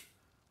me.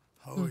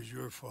 How is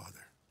your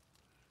father?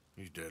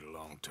 He's dead a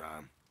long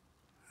time.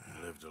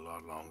 He lived a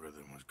lot longer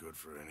than was good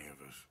for any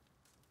of us.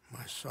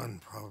 My son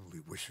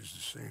probably wishes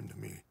the same to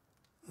me.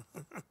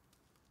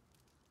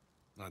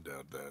 I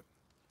doubt that.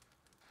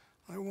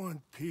 I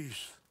want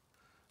peace.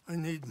 I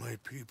need my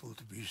people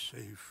to be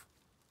safe.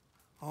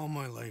 All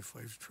my life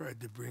I've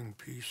tried to bring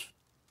peace.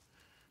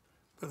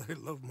 But I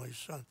love my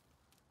son.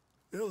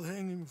 They'll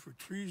hang him for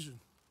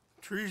treason.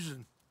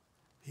 Treason.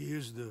 He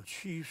is the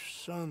chief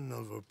son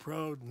of a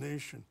proud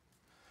nation.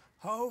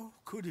 How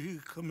could he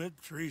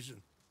commit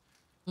treason?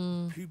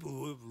 People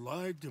who have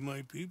lied to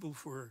my people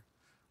for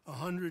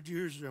 100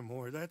 years or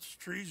more, that's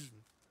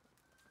treason.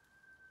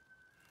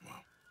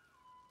 Well,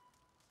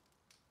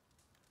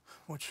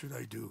 what should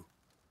I do?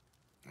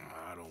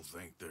 I don't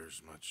think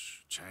there's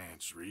much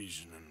chance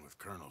reasoning with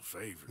Colonel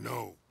Favors.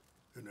 No.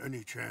 In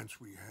any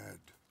chance we had,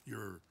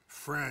 your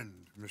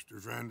friend, Mr.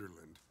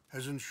 Vanderland,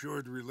 has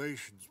ensured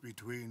relations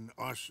between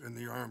us and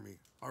the army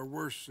are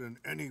worse than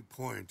any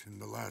point in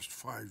the last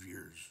 5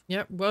 years.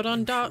 Yep, well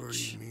done, Dutch.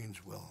 Sure he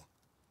means well.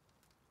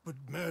 But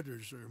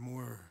matters are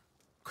more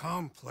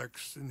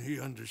complex than he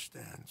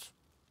understands.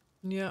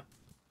 Yep.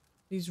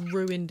 He's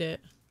ruined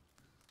it.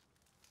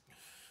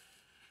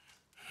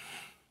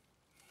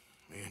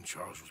 Me and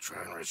Charles will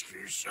try and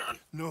rescue your son.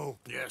 No.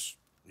 Yes,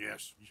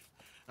 yes.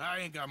 I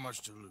ain't got much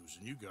to lose,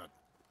 and you got...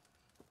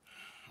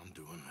 I'm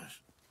doing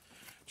this.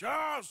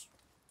 Charles!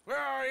 Where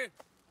are you?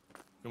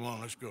 Come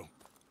on, let's go.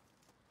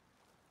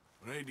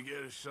 We need to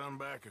get his son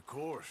back, of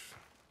course.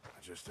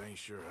 I just ain't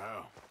sure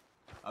how.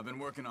 I've been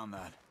working on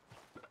that.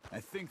 I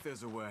think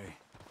there's a way.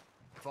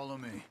 Follow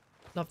me.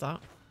 Love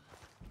that.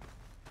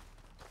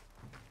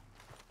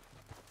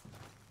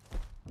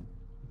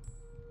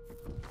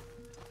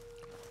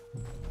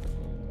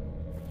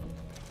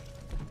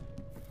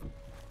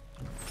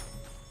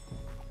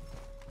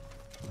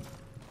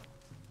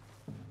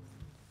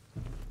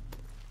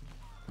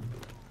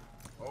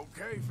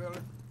 Okay, fella.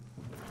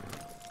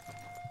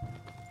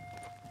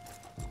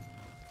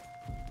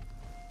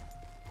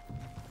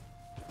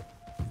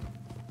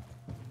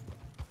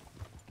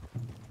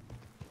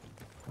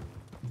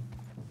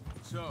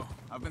 So,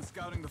 I've been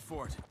scouting the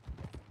fort.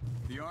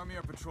 The army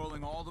are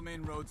patrolling all the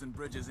main roads and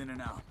bridges in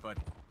and out, but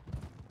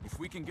if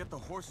we can get the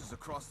horses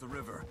across the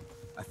river,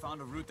 I found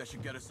a route that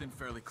should get us in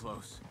fairly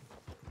close.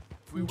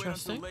 If we wait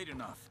until late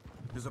enough,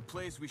 there's a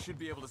place we should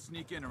be able to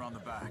sneak in around the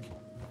back.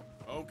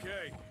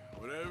 Okay,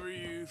 whatever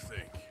you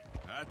think.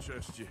 I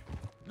trust you.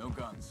 No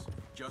guns,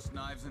 just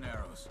knives and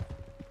arrows.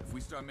 If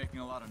we start making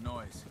a lot of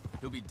noise,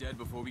 he'll be dead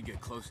before we get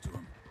close to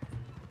him.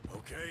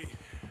 Okay.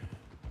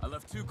 I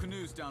left 2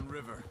 canoes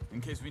downriver, in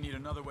case we need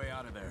another way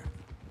out of there.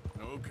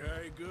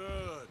 Okay,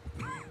 good.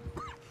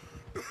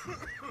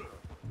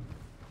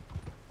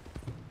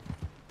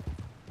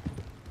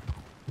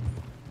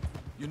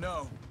 You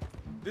know,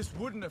 this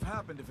wouldn't have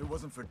happened if it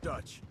wasn't for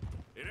Dutch.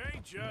 It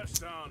ain't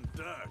just on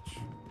Dutch.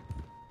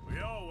 We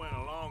all went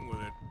along with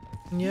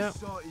it. Yeah. He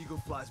saw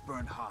eagle flies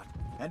burned hot,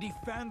 and he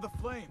fanned the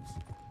flames.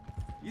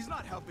 He's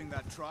not helping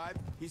that tribe,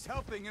 he's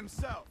helping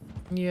himself.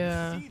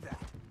 Yeah. See that?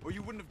 Or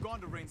you wouldn't have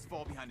gone to Rain's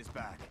Fall behind his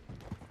back.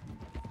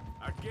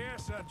 I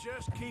guess I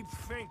just keep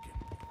thinking.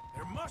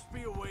 There must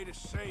be a way to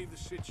save the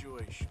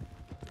situation.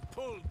 To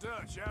pull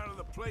Dutch out of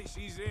the place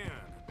he's in.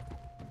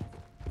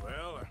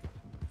 Well,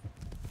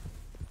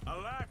 I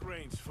like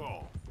Rain's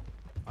Fall.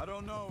 I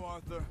don't know,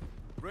 Arthur.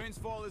 Rain's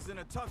Fall is in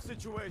a tough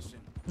situation.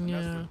 And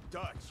Yeah. that's for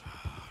Dutch.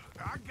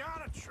 I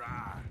gotta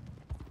try.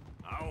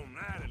 I own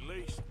that at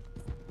least.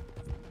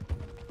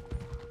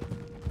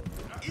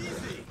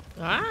 Easy!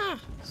 Ah,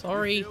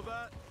 sorry. You feel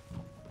that?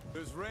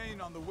 There's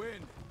rain on the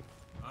wind.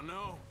 I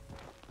know.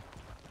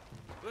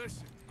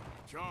 Listen,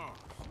 Charles.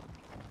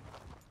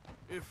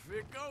 If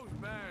it goes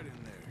bad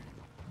in there,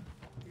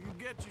 you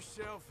get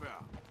yourself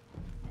out.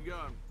 You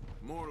got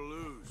more to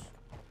lose.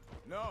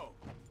 No.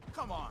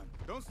 Come on.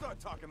 Don't start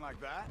talking like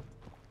that.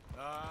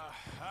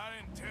 I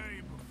didn't tell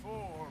you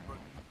before, but...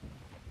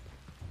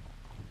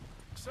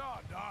 Saw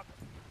a doctor.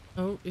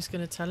 Oh, he's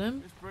gonna tell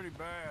him. It's pretty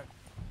bad.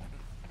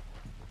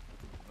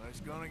 But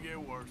it's gonna get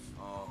worse.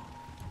 Oh,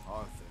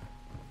 Arthur.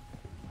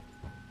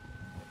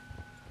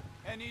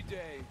 Any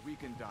day we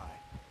can die.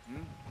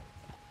 Hmm?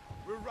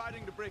 We're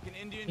riding to break an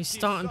Indian He's chief's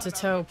starting to son out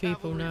tell of a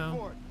people cavalry now.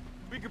 fort.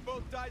 We could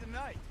both die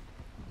tonight.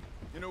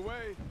 In a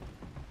way,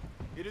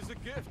 it is a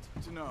gift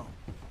to know.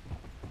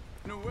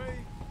 In a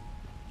way,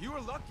 you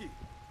were lucky.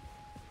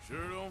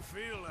 Sure don't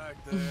feel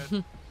like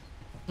that.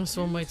 That's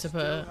one way to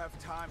put Still it. have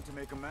time to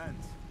make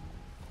amends.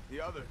 The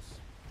others,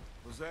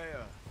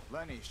 Hosea,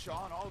 Lenny,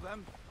 Sean, all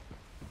them,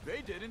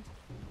 they didn't.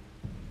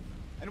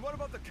 And what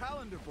about the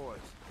Calendar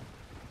boys?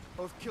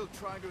 Both killed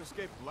trying to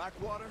escape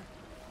Blackwater?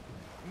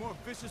 A more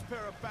vicious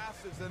pair of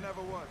bastards than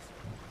ever was.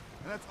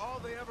 And that's all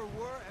they ever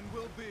were and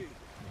will be.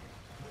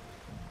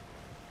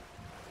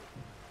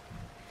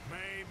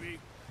 Maybe.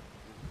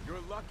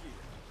 You're lucky.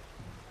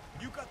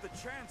 You got the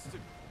chance to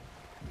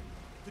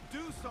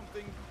do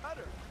something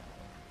better.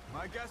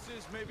 My guess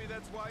is maybe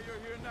that's why you're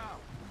here now.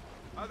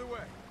 Either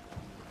way,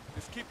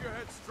 just keep your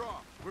head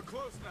strong. We're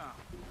close now.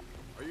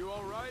 Are you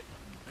all right?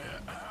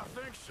 I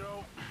think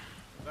so.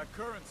 That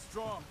current's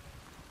strong.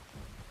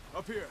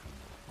 Up here.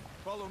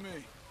 Follow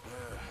me.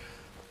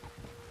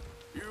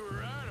 You were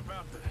right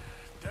about the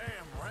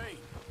damn rain.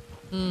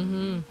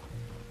 Mm-hmm.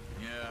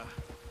 Yeah.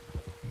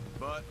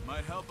 but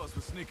might help us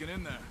with sneaking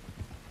in there.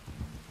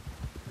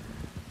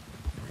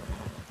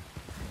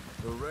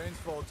 The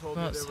Rainsfall told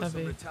me there was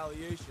some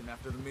retaliation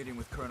after the meeting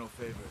with Colonel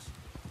Favors.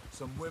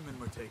 Some women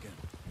were taken,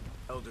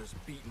 elders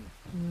beaten.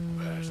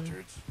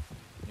 Bastards.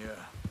 Yeah,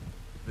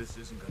 this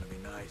isn't gonna be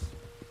nice.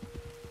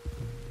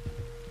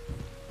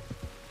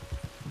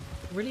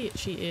 Really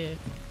itchy ear.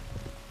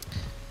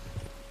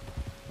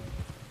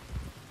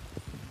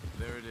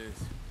 There it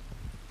is.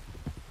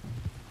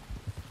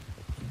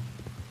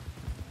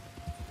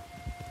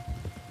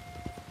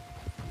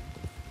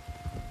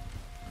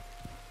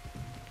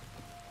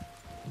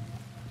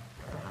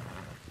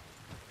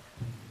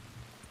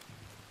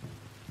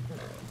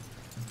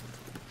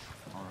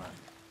 All right,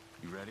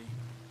 you ready?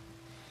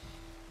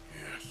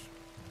 Yes.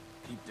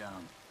 Keep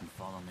down and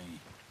follow me.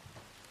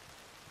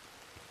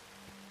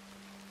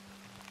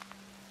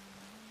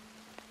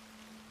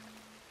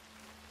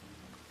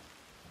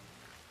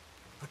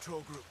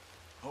 Patrol group.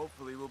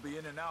 Hopefully we'll be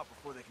in and out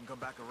before they can come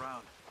back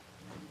around.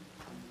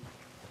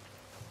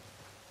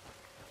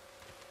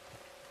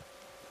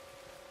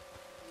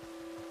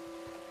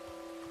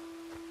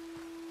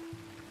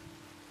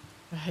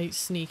 I hate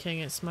sneaking,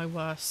 it's my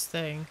worst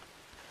thing.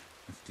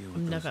 Let's deal with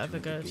I'm those never two ever at the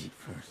good. gate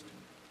first.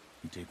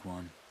 You take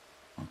one,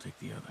 I'll take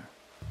the other.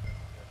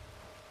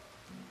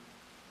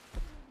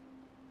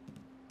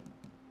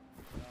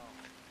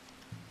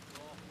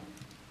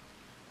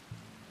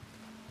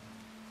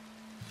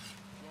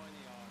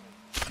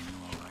 You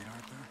all right,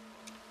 Arthur?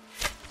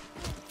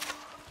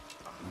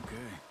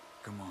 Okay,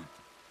 come on.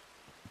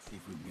 Let's see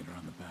if we can get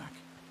around the back.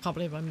 Can't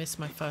believe I missed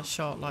my first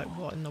shot. Like,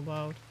 what in the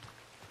world?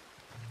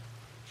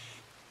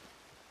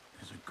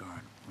 There's a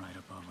guard right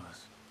above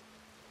us.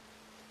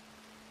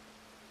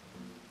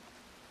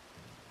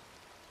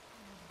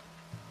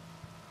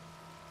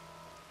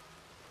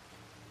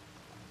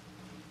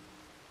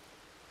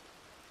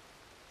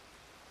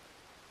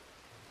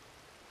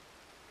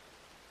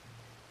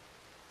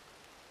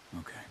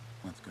 Okay,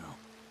 let's go.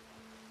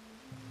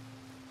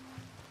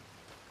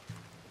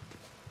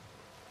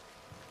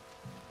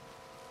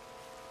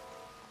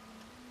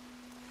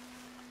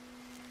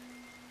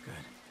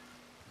 Good.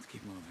 Let's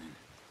keep moving.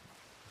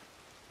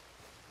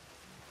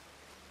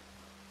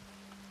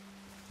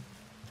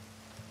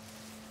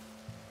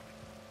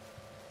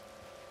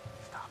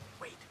 Stop.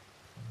 Wait.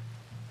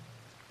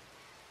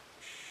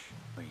 Shh.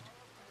 Wait.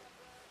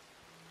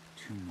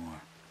 Two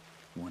more.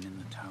 One in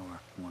the tower,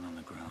 one on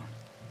the ground.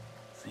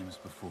 Same as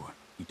before.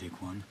 You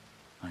take one,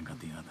 I got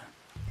the other.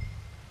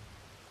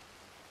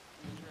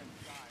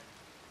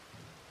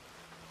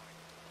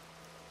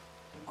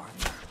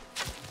 Arthur.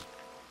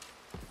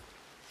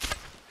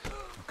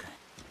 Okay,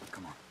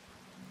 come on.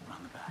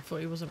 Around the back. I thought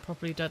he wasn't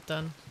properly dead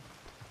then.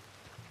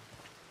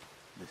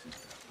 This is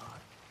the spot.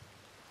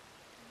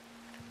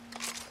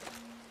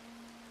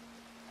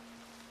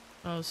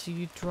 Oh, so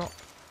you drop.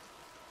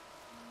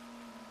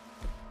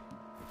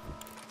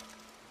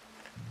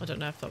 I don't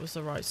know if that was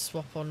the right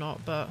swap or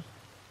not, but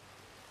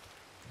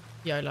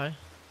YOLO.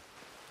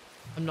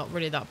 I'm not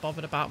really that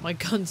bothered about my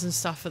guns and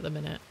stuff at the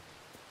minute.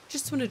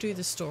 Just want to do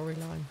the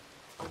storyline.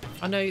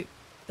 I know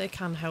they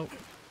can help,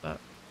 but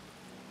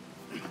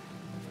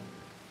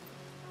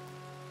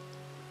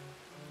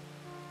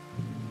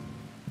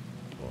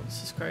oh,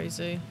 this is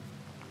crazy.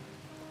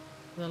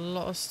 There's a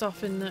lot of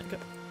stuff in there.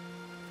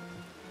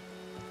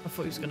 I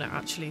thought he was going to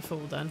actually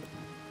fall then.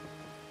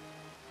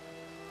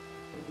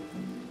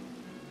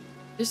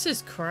 This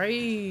is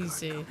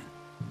crazy.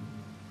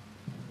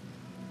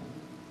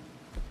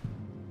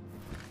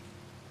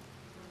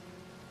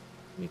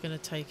 You're gonna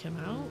take him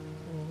out,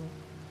 or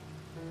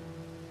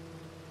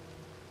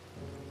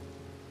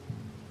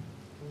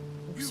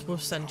we'll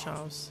send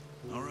Charles.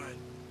 All right.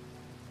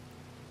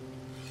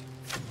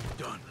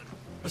 Done.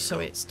 So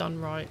it's done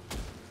right.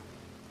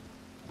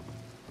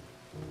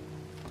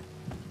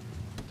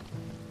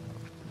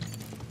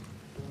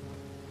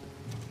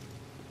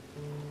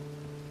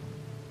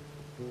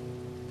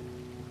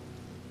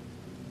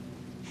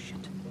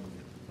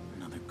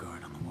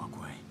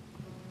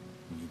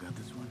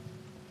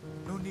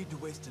 To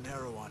waste an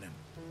arrow on him.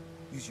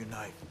 Use your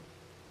knife.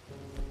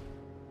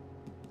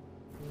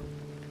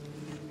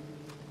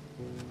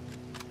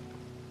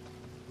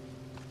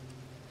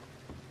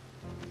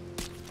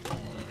 Come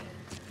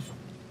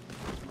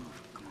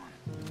on.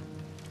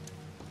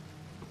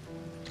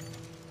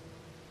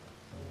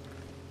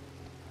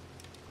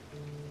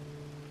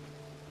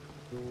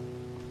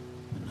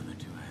 Another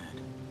two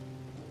ahead.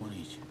 One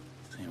each,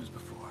 same as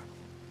before.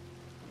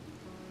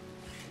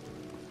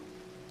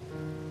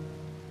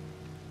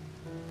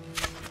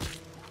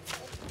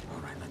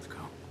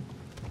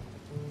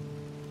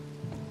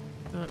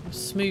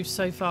 Smooth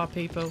so far,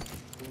 people.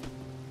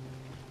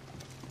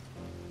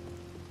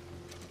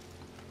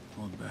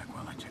 Hold back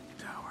while I check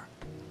the tower.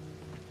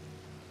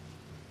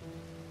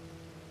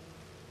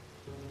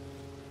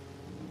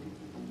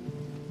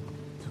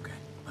 It's okay.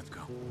 Let's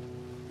go.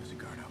 There's a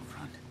guard out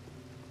front.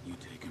 You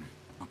take him.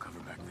 I'll cover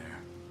back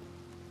there.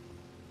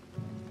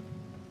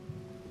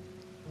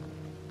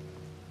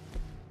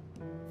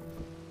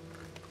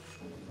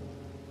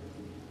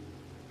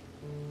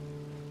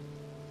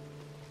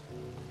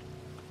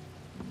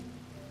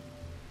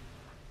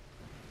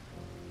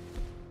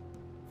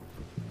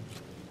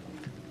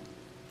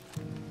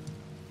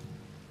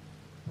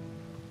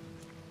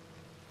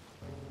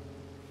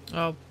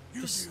 Oh,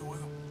 You just... deal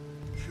with him.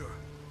 Sure.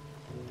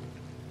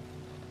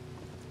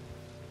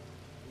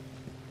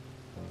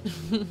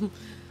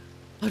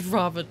 I'd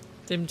rather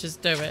him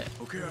just do it.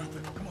 Okay, Arthur,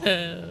 come on.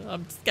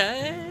 I'm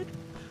scared.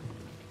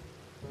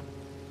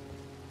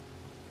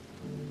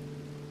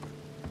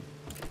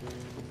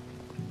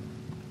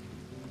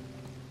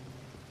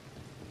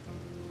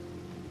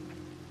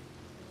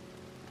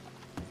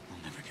 I'll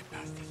never get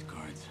past these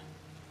guards.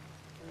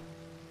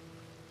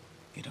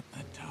 Get up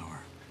that tower.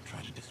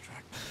 Try to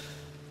distract them.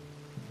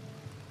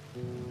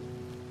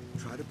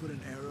 Try to put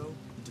an arrow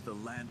into the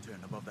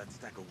lantern above that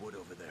stack of wood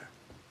over there.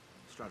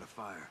 Start a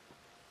fire.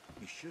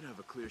 You should have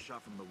a clear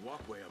shot from the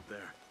walkway up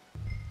there.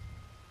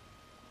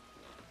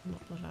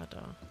 Not the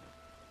ladder.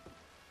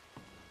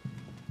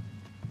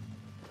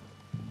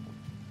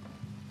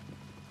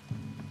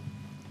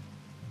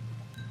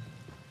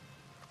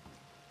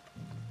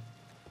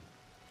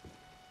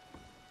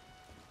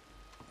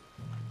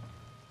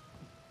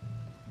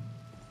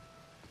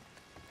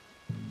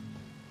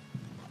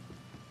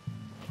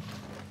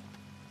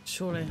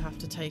 Surely I have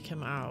to take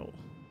him out.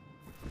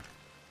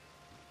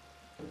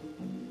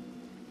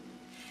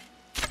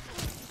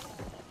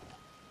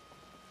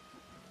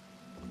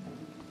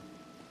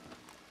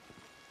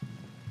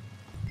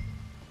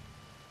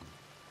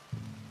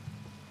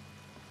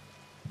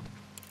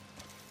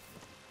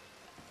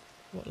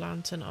 What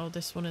lantern? Oh,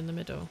 this one in the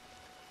middle.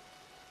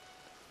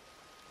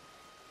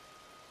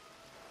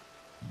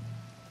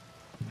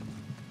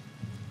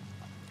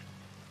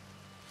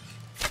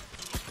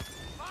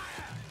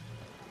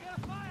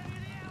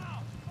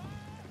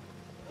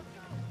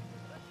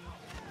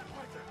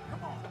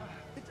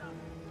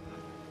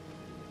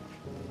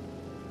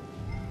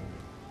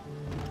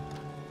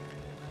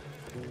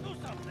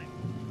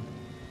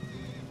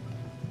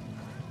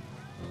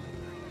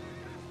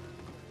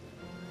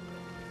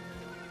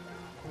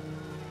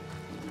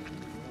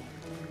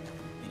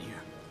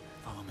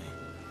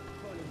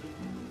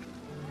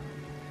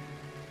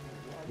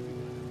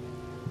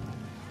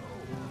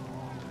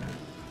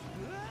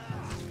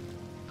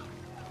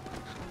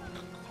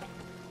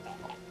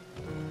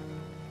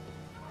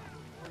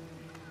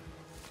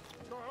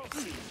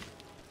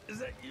 Is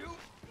that you?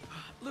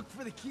 Look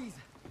for the keys.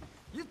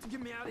 You have to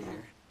get me out of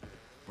here.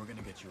 We're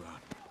gonna get you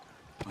out.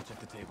 I'll check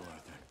the table,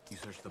 Arthur. You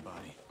search the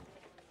body.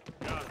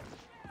 Got it.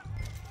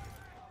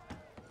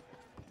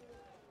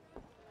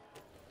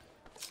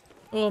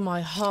 Oh, my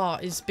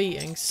heart is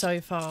beating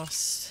so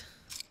fast.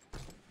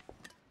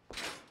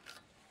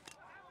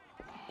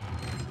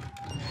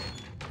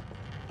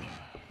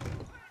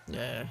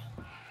 Yeah.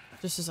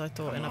 Just as I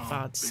thought, in a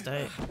bad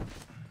state.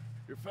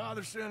 Your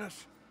father sent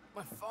us?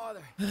 My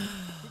father. He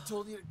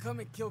told you to come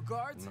and kill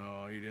guards?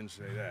 No, he didn't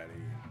say that.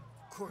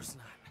 Of course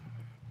not.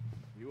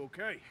 You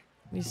okay?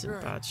 He's in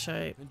bad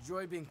shape.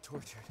 Enjoy being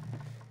tortured.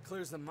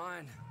 Clears the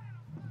mind.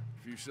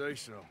 If you say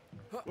so.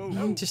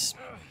 Whoa. Just...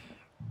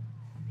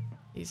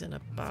 He's in a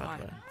bad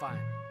way. Fine.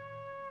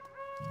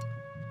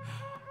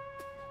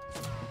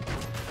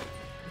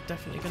 We're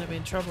definitely going to be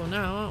in trouble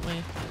now, aren't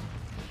we?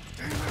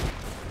 Damn it.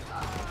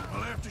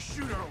 We'll have to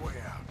shoot our way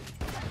out.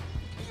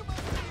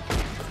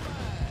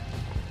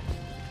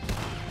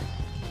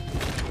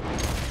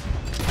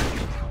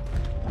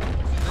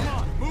 Come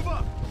on, move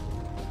up!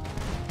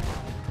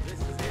 This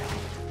is it.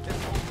 This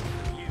one's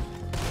for you.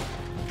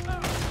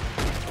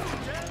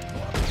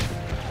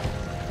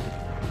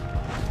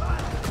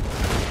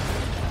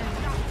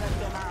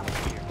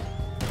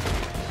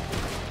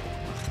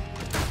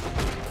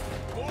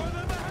 More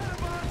than ahead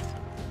of us!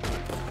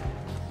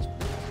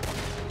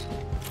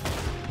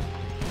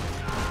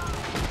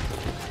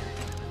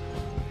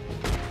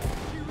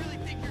 You really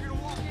think you're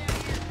gonna walk out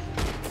of here?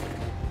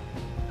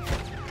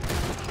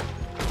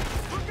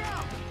 Look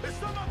out! There's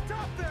some up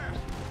top there!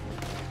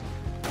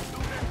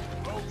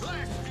 Oh,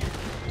 blast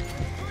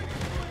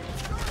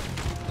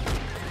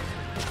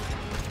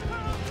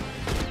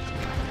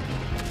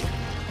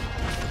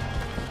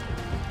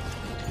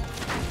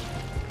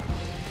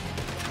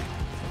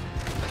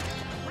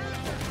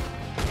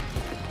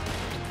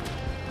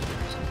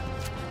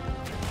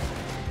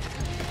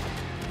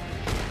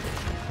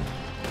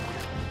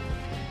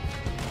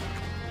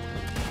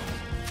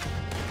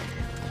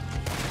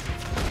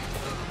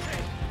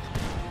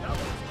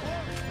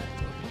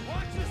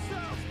Watch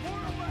yourselves! More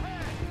up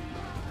ahead!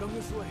 Come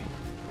this way.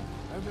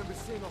 I remember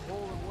seeing a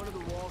hole in one of the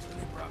walls when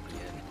they brought me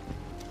in.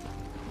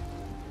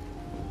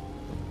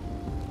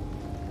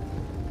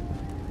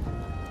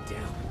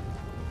 Damn.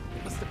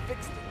 They must have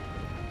fixed it.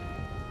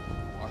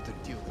 Arthur,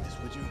 deal with this,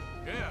 would you?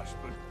 Yes,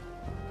 but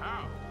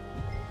how?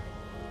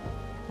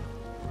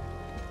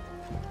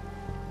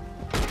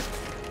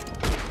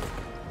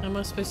 Am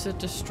I supposed to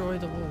destroy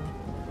the wall?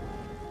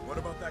 What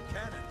about that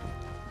cannon?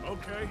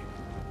 Okay.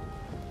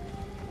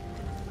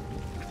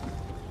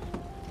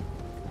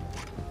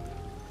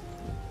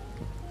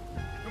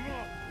 Come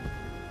on.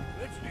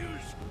 Let's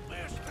use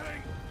last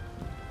thing.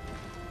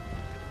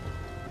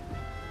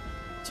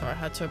 Sorry, I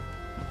had to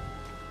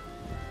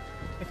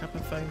pick up a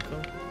phone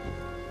call.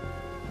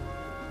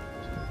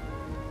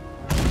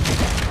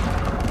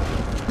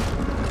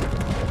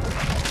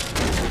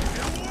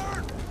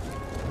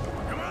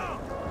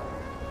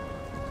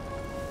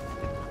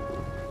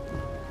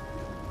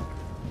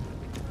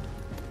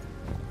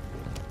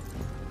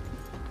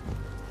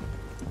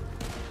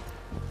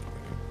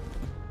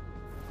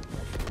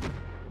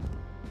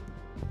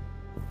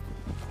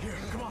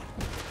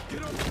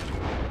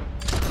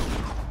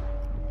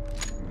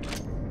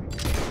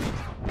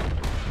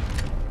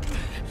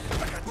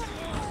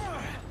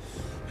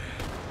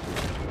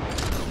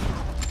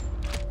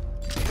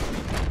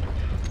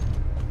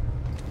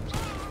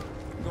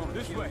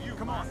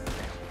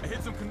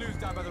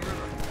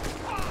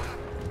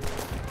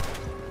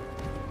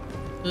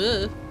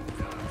 Ugh.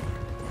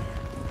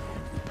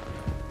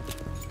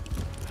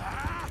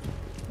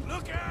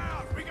 Look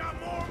out! We got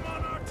more of 'em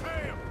on our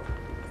tail!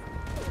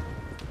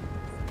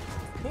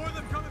 More of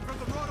them coming from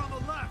the road on the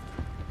left.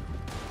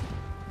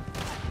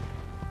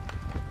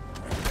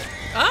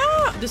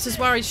 Ah! This is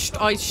where I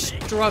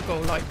struggle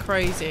like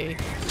crazy.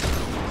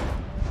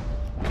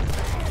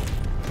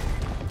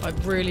 I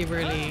really,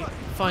 really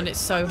find it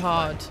so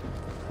hard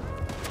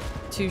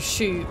to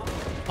shoot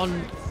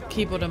on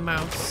keyboard and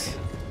mouse.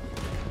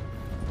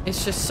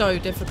 It's just so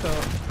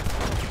difficult.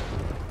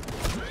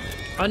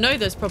 I know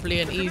there's probably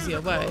an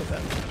easier way,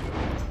 but...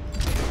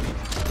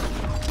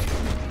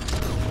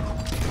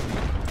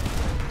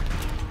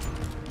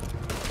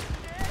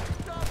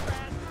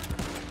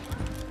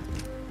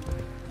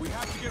 We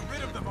have to get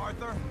rid of them,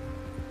 Arthur.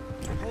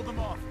 Hold them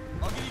off.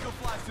 I'll get Eagle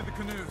Flash to the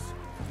canoes.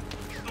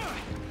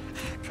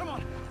 Come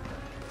on.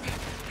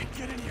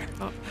 Get in here.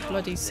 Oh,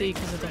 bloody see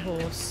because of the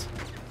horse.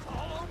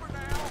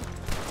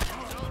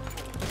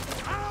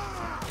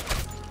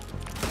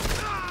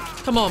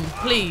 Come on,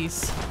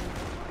 please.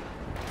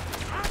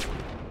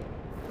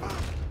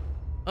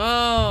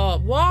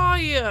 Oh,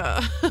 why?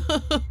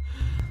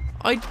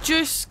 I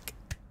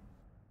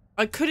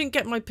couldn't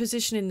get my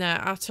position in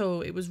there at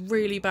all. It was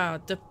really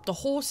bad. The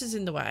horse is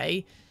in the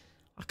way.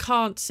 I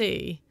can't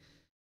see.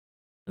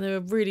 And they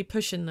were really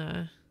pushing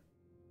there.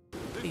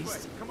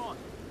 Please. Come on.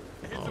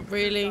 Oh,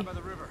 really? Wrong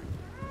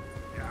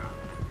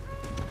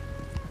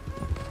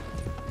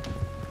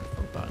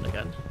button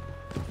again.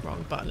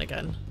 Wrong button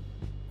again.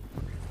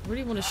 I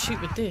really want to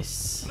shoot with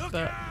this,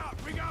 but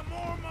We got more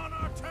of 'em on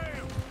our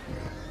tail!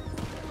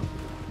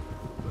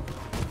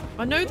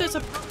 I know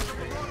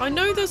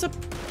there's a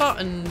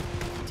button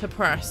to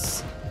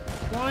press.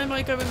 Why am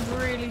I going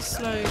really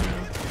slow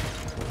now?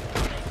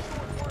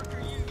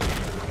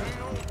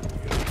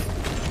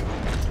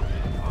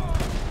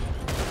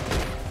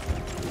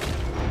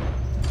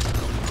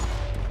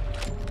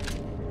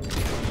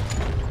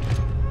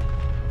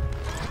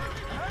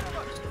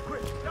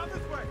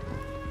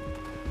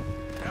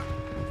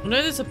 I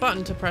know there's a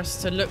button to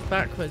press to look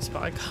backwards,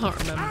 but I can't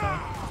remember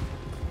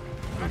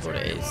what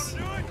it is.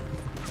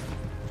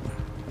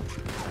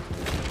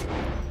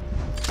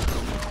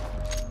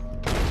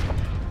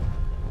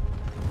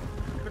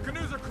 The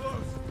canoes are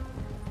close.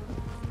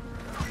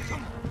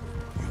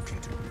 You can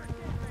do it.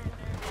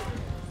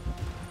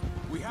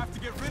 We have to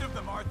get rid of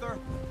them, Arthur.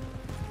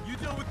 You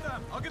deal with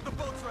them. I'll get the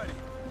boats ready.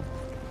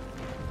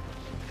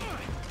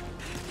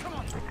 Come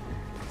on.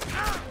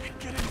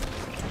 Get in.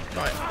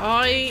 Right,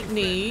 I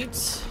need...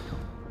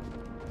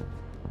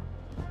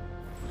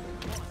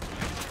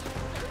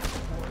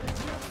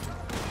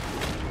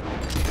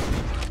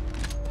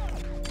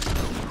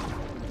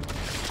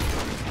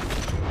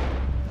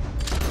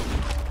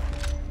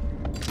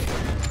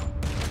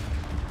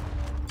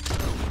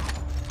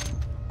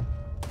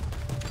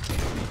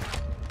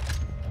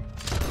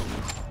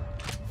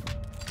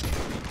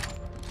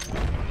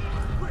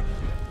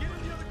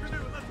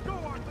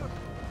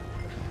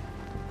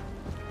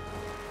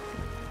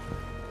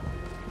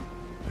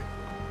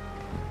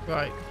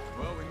 Right.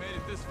 Well, we made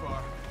it this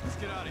far. Let's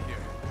get out of here.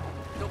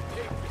 They'll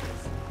pay for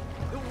this.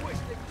 They'll wish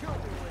they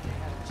killed me when they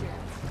had a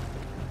chance.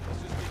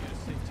 Let's just get you to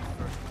safety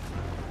first.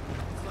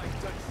 It's like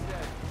Dutch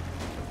said.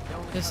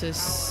 This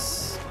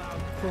is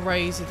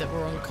crazy that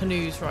we're on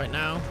canoes right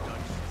now.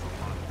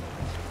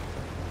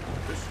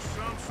 This is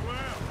some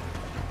swell.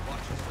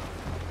 Watch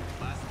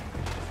yourself. Last thing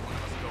we need is one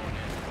of us going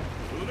in.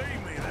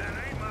 Believe me, that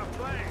ain't my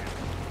plan.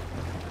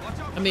 Watch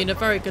out. I mean, a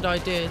very good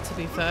idea, to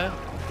be fair.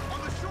 On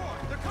the shore.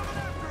 They're coming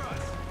after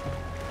us.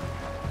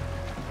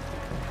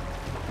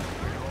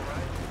 Are you all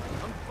right?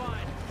 I'm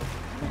fine.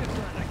 Give me the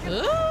gun. I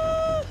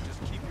can't. Just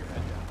keep your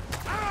head down.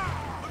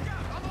 Ah! Look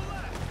out! On the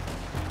left.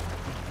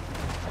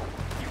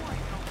 You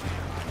ain't no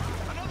man.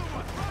 Another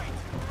one. Right.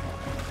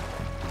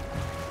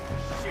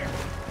 Shit.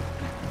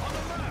 On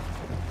the left.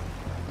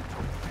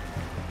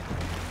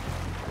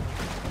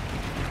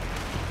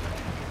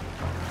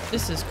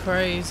 This is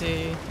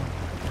crazy.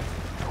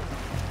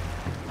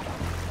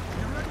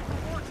 You ready for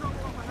more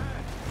trouble up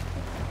ahead?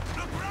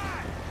 Look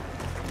right.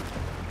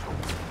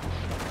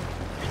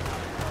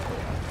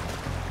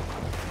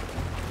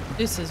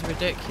 This is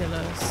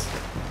ridiculous.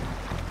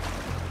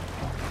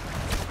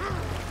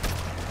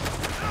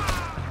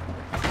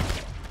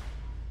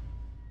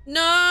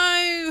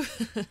 No!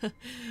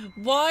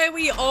 Why are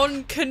we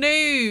on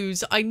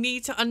canoes? I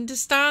need to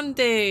understand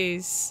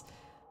this.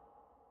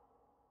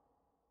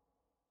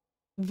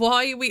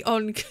 Why are we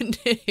on canoes?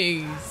 They'll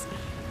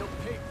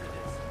pay for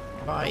this.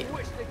 Right. They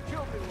wish they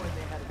killed me when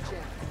they had a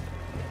chance.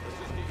 Let's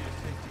just get you to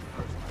safety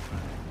first, my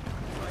friend.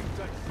 It's like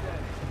Dutch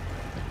said.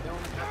 They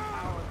only have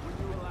power when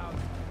you allow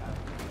them to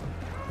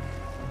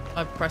have it.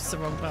 I pressed the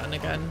wrong button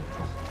again.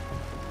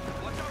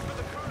 Watch out for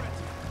the current.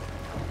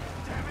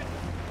 Damn it.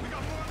 We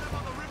got more of them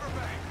on the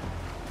riverbank.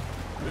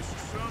 This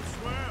is some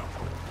swell.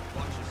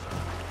 Watch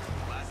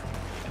yourself. Last thing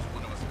we need is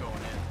one of us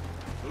going in.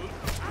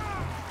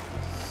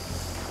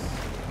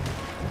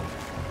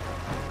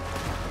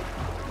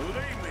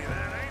 Believe me,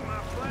 that ain't my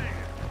plan.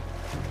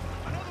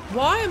 Another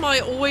Why am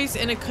I always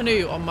in a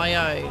canoe on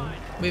my own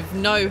with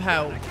no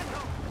help?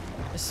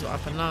 This is what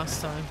happened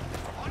last time.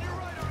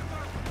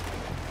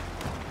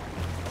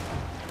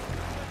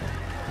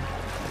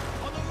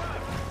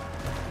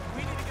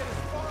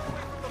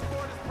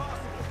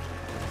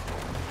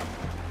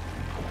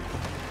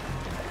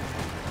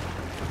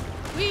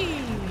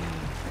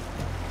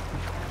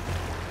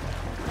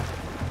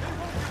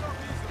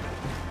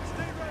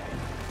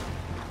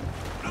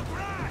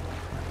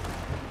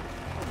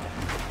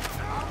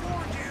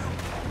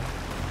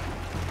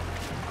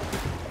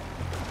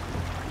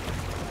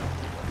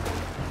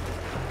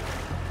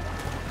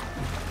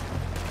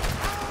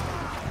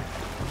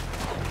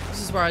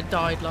 Where I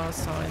died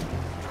last time.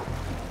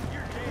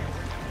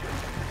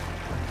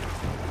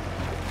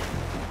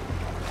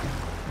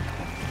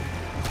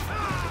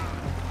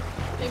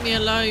 Leave me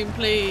alone,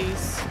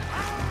 please.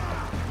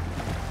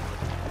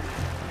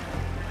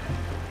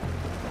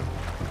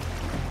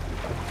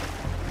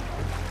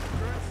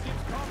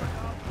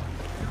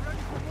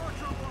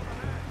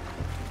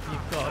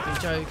 You've got to be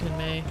joking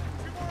me.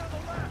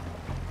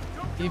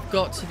 You've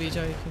got to be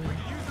joking me.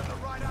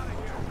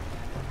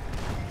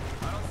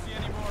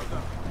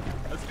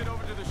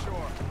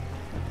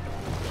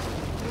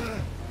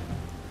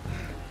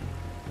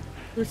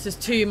 This is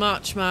too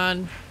much,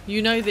 man.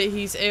 You know that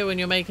he's ill and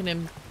you're making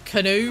him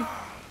canoe?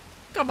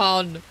 Come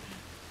on.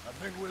 I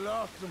think we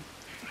lost him.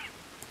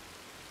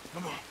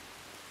 Come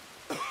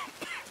on.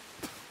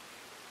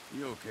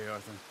 You okay,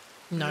 Arthur?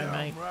 No, yeah,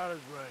 mate. I'm right as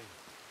rain.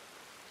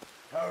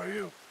 How are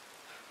you?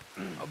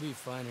 I'll be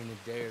fine in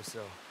a day or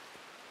so.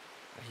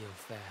 I heal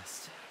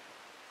fast.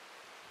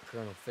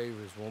 Colonel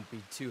Favors won't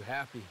be too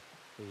happy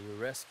with your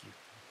rescue.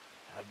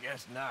 I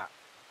guess not.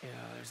 Yeah,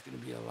 there's gonna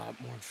be a lot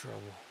more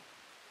trouble.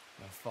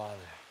 My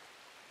father,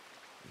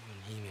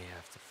 even he may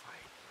have to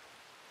fight.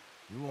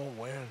 You won't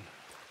win.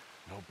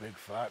 No big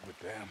fight with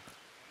them.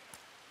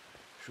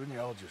 Shouldn't you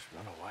all just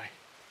run away?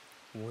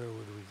 Where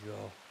would we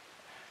go?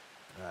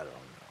 I don't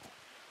know.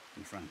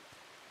 My friend,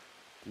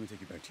 let me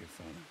take you back to your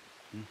father.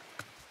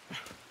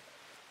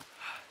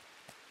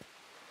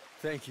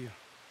 Thank you.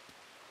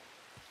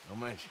 No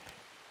mention.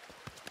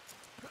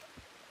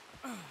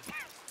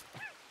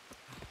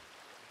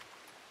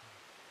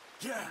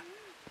 Yeah.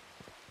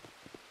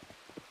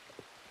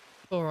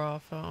 Poor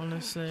Arthur,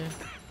 honestly.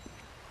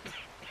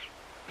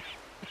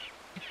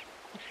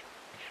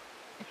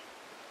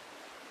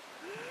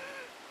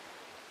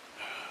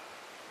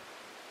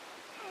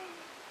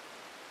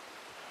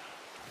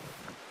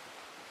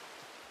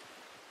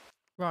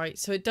 Right,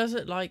 so it does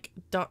look like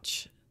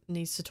Dutch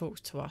needs to talk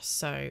to us,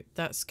 so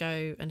let's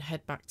go and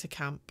head back to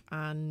camp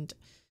and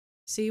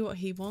see what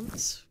he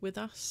wants with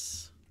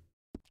us.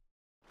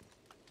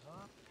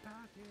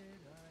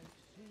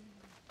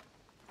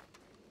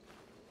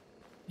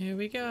 Here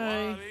we go.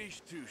 Why are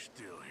these two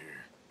still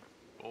here?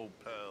 Old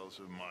pals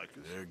of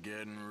Micah's. They're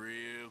getting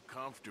real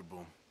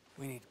comfortable.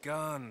 We need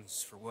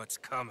guns for what's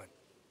coming.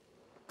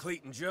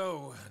 Cleet and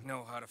Joe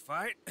know how to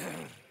fight.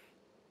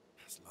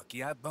 It's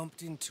lucky I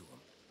bumped into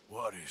them.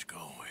 What is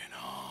going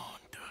on,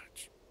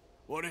 Dutch?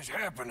 What is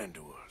happening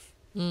to us?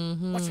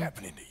 Mm-hmm. What's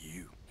happening to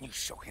you? You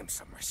show him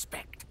some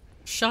respect.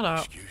 Shut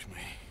up. Excuse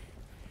me.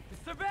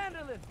 Mr.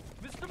 Vanderlyn!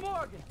 Mr.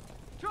 Morgan!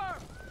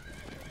 Charles!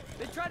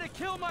 They try to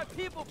kill my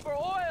people for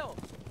oil!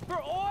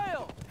 For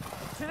oil!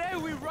 Today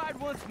we ride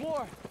once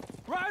more.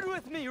 Ride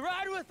with me!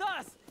 Ride with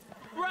us!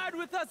 Ride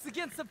with us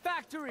against the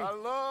factory! I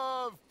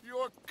love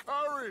your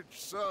courage,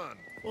 son.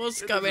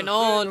 What's It going is a thing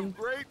on? of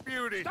great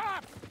beauty.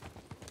 Stop!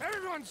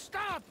 Everyone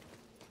stop!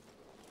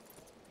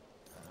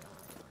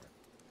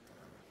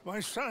 My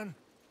son.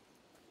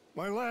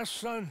 My last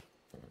son.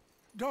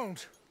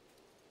 Don't.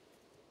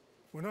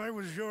 When I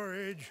was your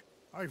age,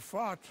 I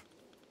fought.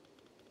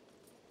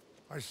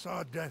 I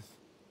saw death.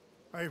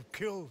 I have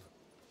killed.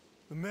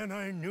 The men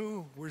I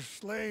knew were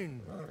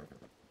slain.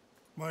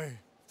 My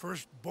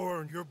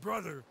firstborn, your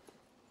brother,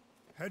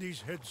 had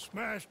his head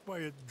smashed by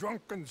a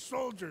drunken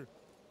soldier.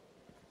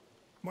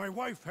 My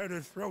wife had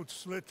her throat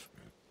slit.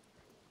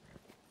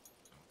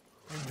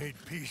 I made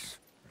peace.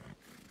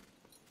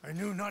 I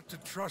knew not to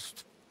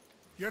trust,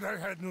 yet I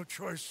had no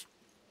choice.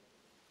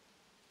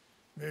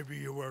 Maybe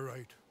you were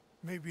right.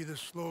 Maybe the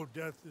slow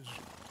death is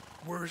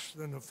worse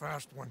than the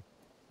fast one.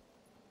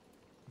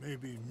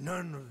 Maybe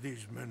none of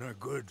these men are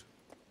good.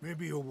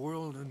 Maybe a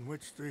world in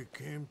which they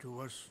came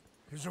to us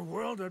is a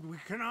world that we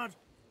cannot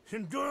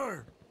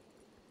endure.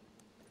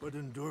 But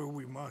endure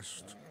we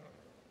must.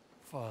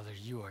 Father,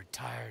 you are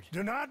tired.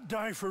 Do not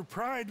die for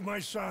pride, my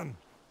son.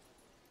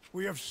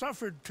 We have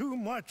suffered too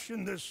much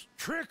in this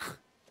trick.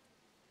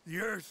 The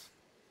earth,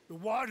 the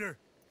water,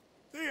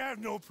 they have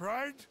no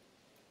pride.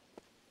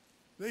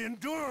 They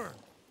endure,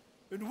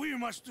 and we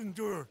must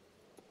endure.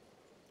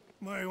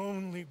 My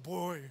only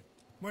boy,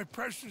 my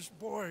precious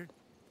boy,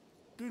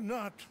 do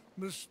not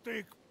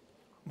mistake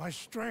my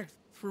strength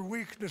for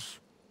weakness.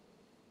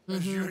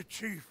 As your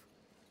chief,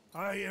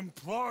 I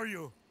implore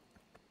you.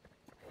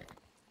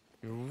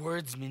 Your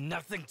words mean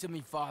nothing to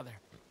me, Father.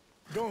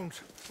 Don't.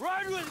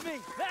 Ride with me!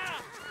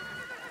 Ah!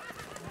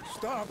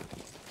 Stop.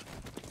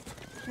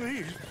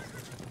 Please,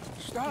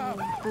 stop.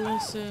 Oh,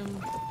 bless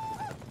him.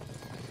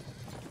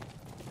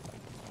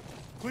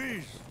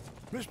 Please,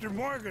 Mr.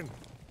 Morgan.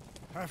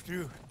 After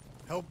you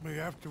helped me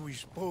after we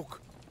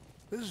spoke,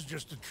 this is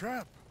just a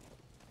trap.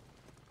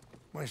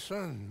 My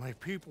son, my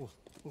people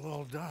will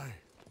all die.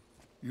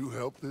 You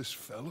help this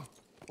fella,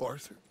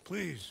 Arthur?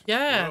 Please.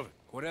 Yeah. Well,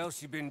 what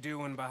else you been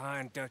doing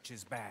behind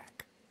Dutch's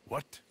back?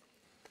 What?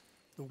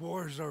 The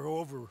wars are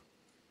over.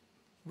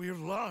 We have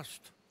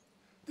lost.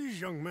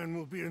 These young men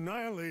will be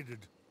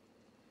annihilated.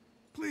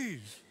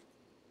 Please.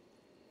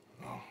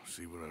 I'll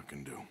see what I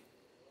can do.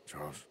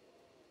 Charles?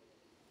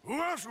 Who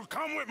else will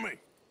come with me?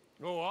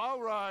 Oh,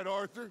 all right,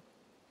 Arthur.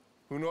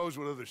 Who knows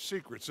what other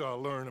secrets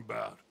I'll learn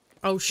about?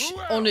 Oh,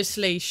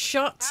 honestly,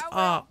 shut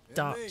up,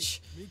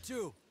 Dutch. Me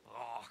too.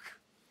 Oh,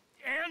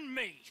 and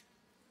me.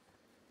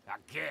 I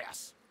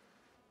guess.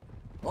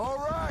 All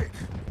right,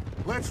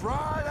 let's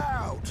ride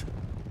out.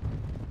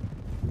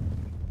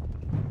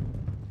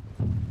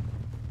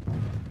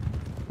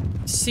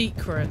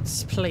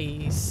 Secrets,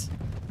 please.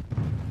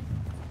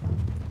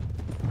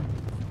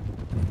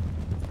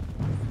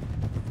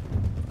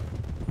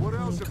 What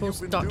else Of have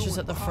course, you been Dutch is doing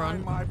at the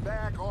behind front. my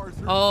back,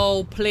 Arthur?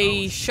 Oh,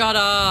 please, shut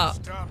up.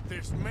 Stop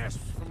this mess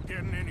from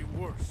getting any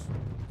worse.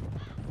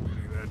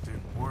 See, that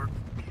didn't work.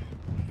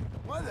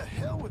 Why the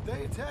hell would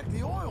they attack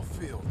the oil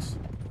fields?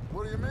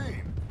 What do you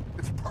mean?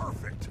 It's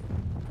perfect.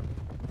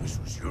 This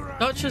was your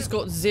Dutch idea. has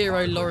got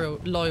zero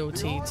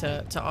loyalty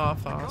to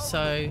Arthur,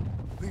 so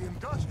The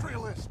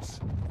industrialists.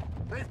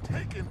 They've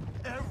taken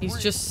he's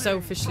just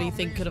selfishly from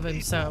thinking of these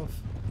himself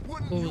people.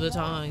 Wouldn't all you the wanna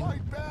time.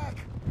 fight back?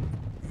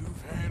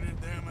 You've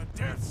handed them a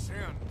death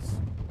sentence.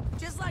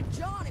 Just like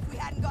John if we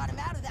hadn't got him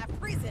out of that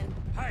prison.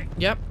 Hey,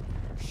 Yep.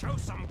 show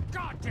some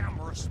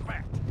goddamn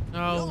respect.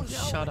 Oh, You'll know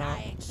shut when up.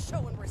 I ain't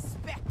showing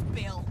respect,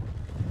 Bill.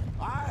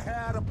 I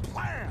had a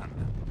plan.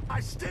 I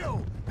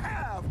still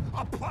have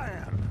a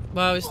plan.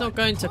 Well, it's not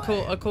going to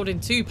court according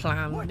to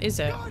plan, is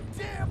it?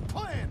 Goddamn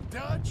plan,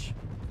 Dutch.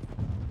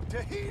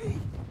 Tahiti,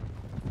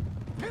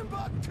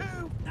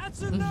 Timbuktu.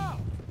 That's enough.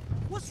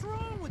 What's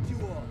wrong with you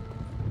all?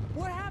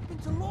 What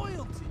happened to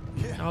loyalty?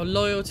 Our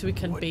loyalty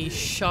can be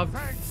shoved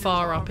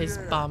far up his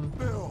bum.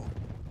 Bill,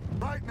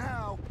 right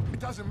now, it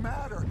doesn't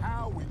matter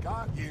how we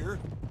got here.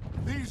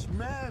 These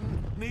men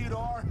need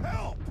our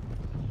help.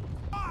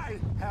 I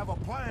have a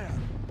plan.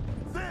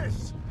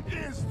 This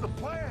is the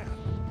plan.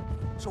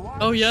 So I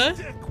Oh, yeah?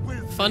 stick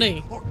with Funny.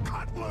 me or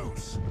cut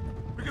loose.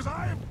 Because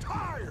I am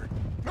tired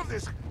of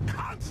this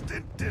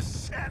constant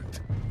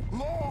descent.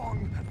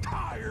 Long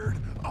tired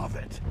of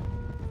it.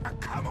 Now,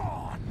 come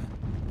on.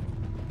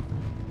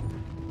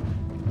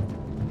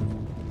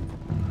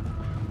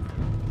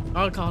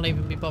 I can't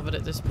even be bothered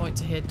at this point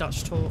to hear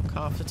Dutch talk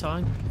half the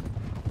time.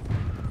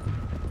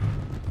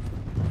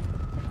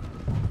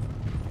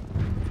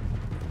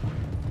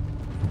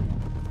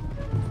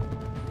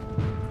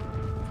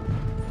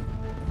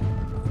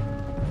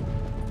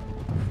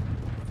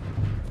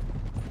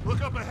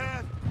 Look up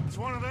ahead. It's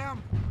one of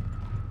them.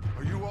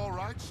 Are you all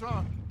right,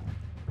 son?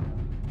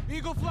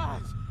 Eagle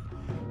flies.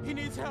 He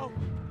needs help.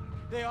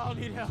 They all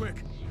need help.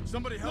 Quick,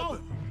 somebody help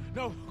him.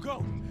 No,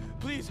 go.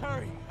 Please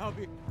hurry. I'll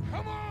be.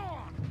 Come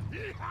on!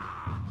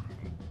 Yeehaw!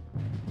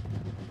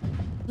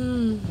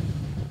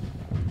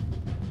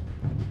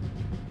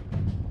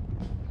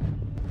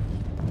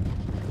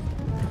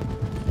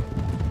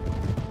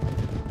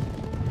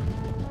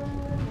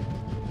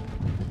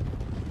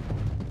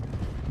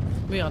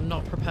 We are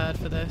not prepared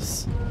for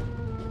this.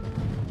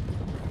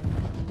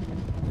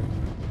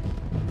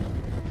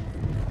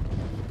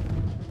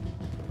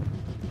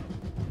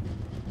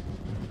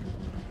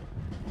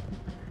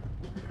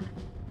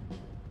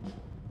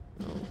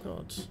 Oh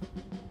god. This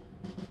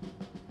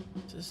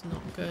is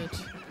not good.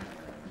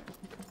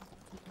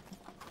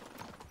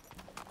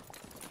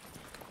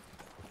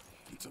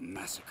 It's a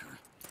massacre.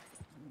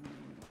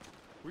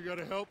 We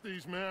gotta help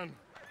these men.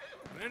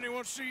 Did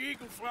anyone see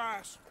eagle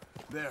flies?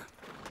 There.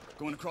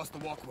 Going across the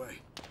walkway.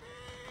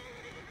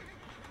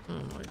 Oh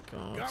my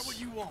god. Got what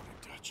you wanted,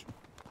 Dutch.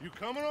 You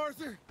coming,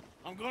 Arthur?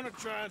 I'm gonna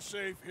try and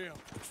save him.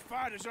 This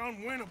fight is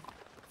unwinnable.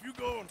 If you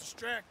go and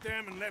distract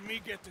them and let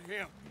me get to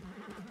him.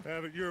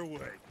 Have it your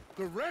way.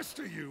 The rest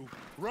of you,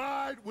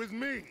 ride with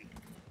me.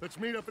 Let's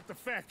meet up at the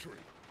factory.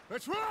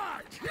 Let's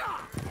ride! Yeah!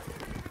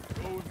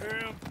 Go with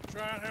him.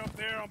 Try and help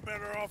there. I'm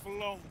better off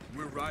alone.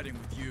 We're riding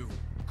with you.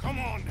 Come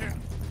on,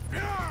 then.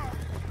 Yeah!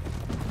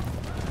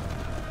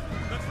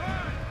 Let's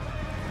ride!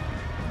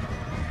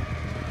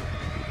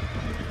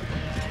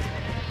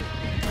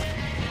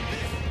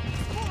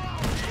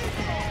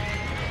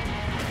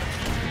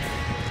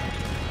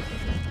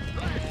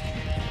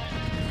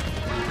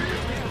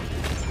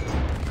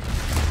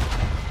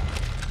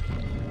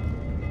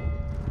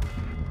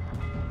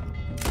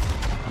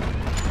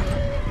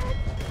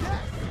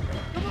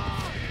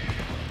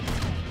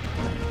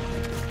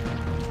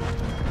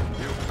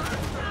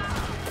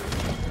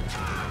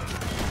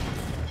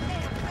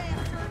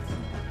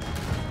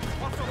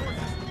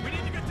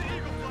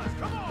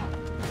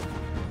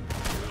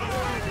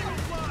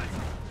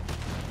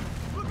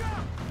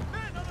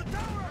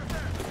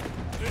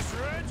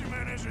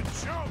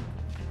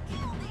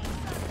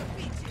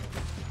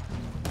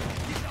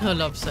 I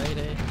love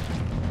Sadie.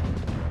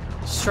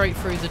 Straight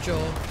through the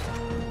jaw.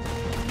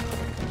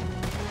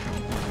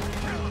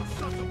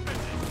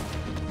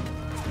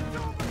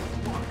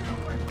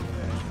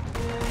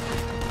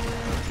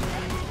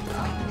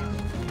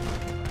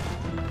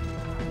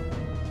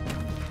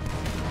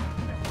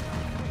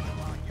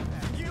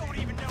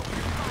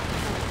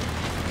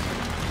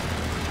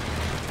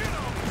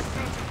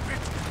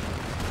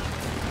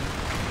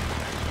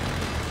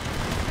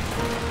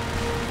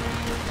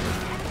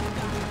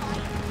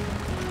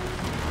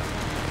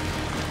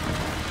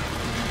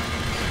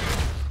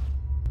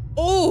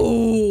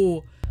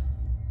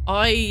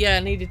 I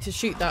needed to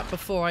shoot that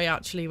before I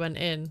actually went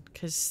in,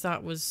 because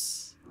that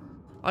was...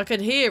 I could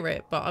hear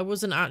it, but I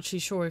wasn't actually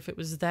sure if it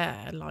was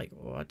there. Like,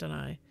 oh, I don't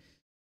know.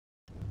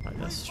 Right,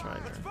 let's try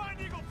it.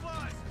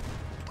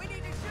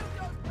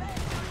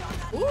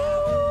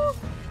 Ooh!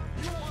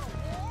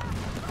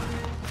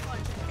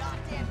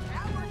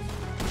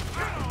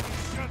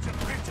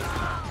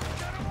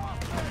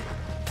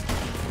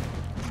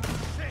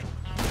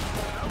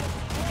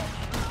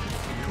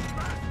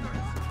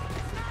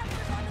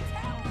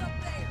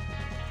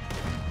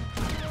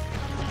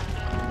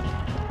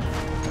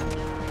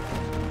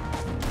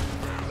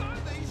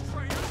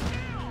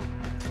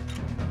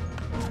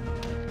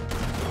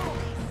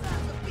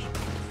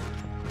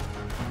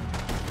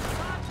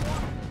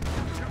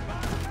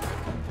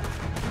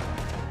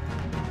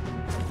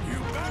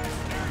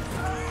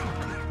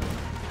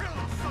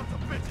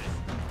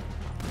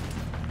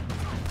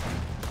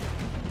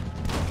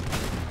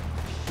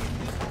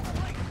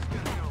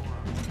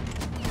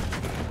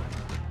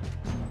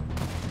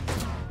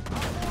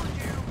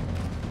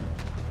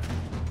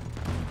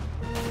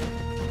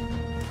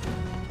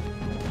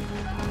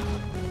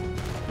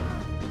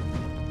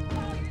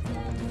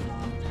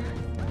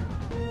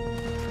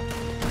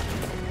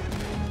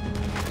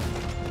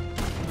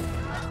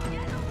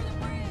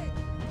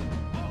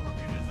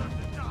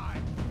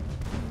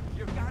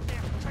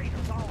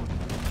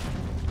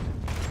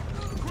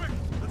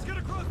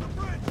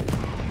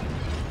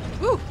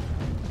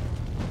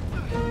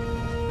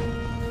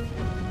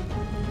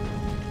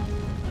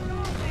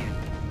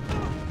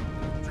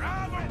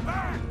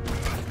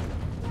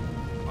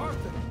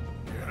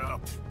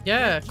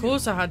 Yeah, of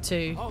course I had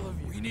to. All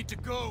of you. We need to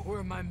go. Where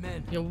are my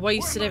men? You're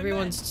wasting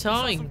everyone's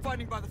time.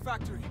 Fighting by the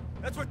factory.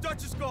 That's where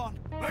Dutch is gone.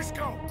 Let's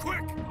go,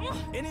 quick!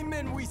 Any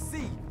men we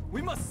see,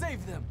 we must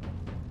save them.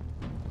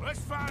 Let's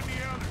find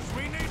the others.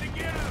 We need to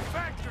get to the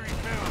factory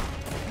now.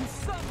 You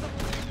sons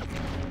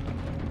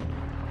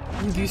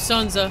of... You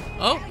sons of...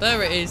 Oh,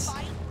 there it is.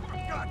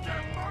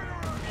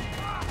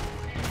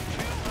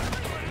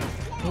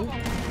 Oh.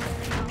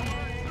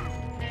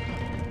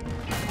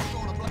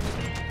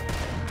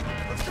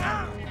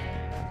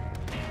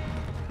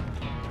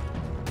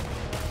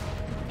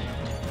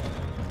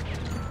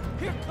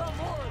 Here come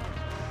more.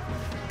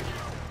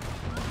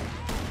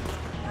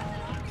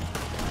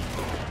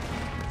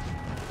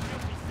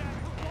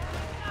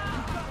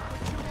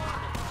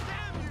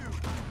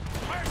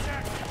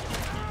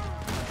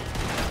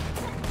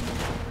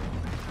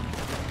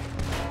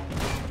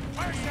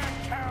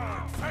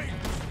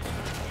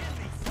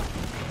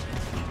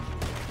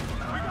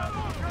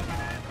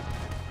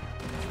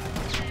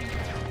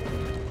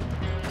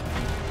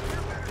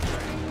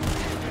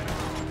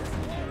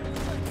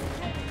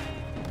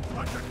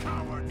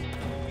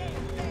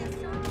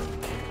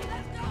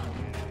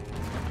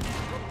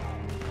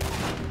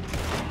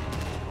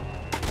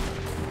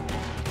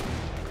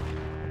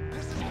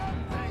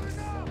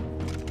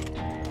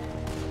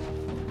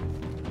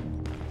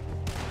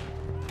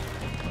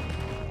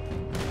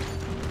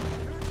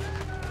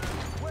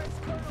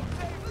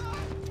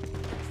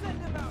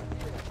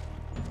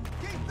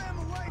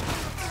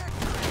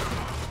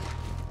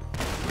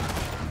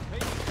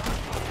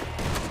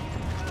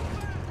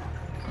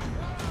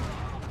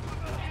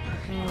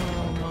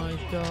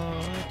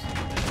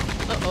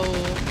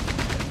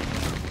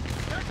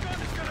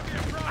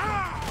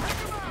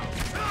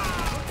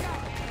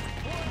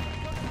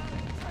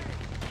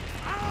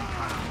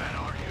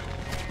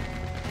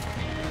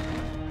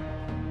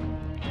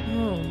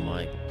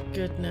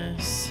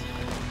 Goodness.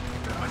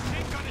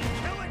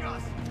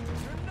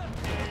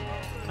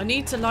 I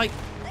need to like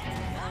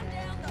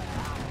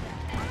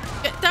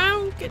get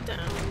down, get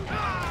down.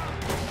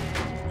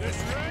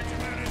 This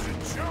regiment is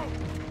a joke.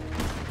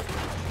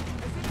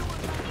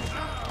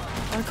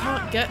 I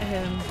can't get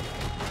him.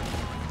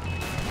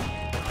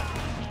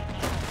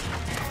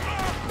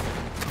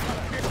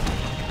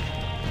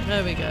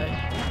 There we go.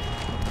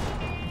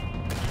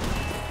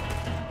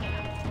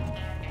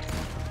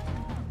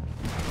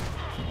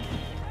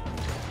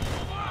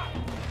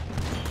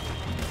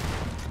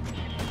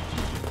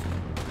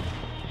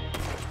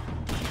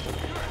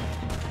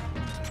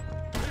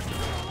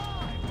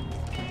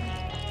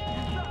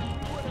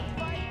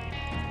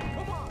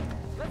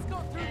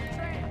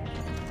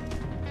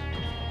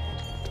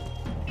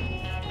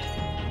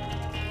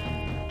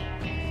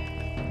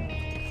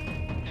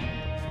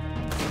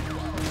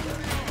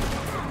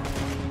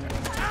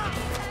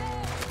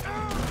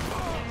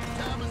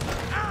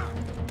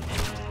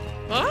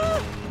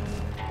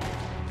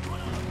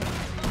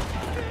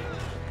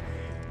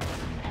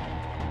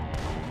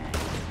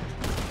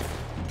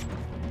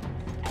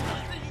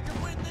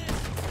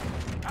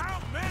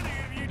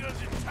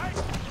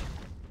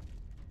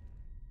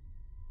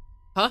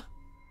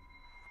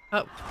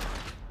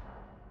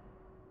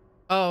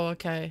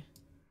 okay.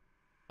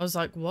 I was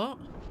like, what?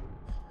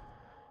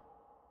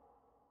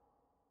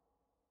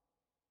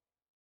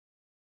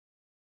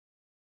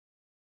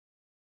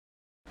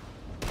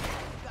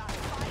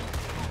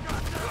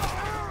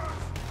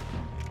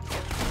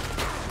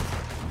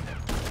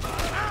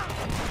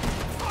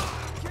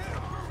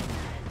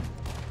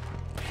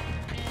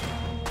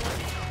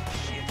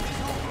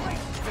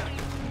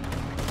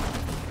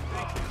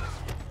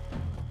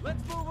 Let's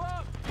move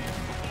up!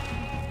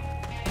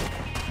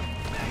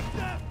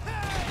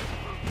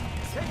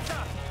 Take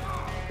up!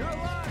 You're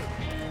alive!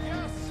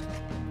 Yes!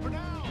 For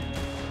now!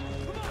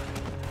 Come on!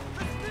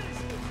 Let's finish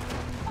this!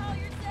 Oh,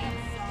 you're dead,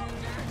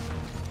 soldiers!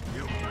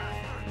 You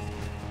bastards!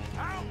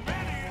 How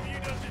many of you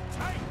does it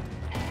take?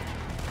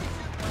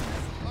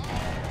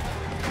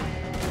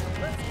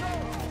 Let's go!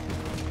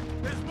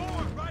 There's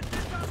more right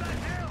there on that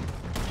hill!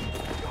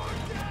 You're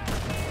dead!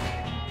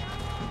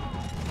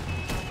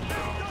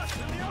 There's us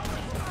and the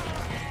others!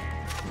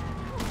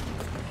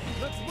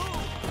 Let's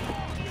move!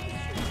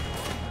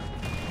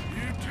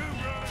 You too,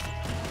 brother!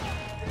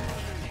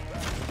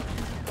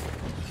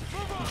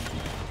 Move on!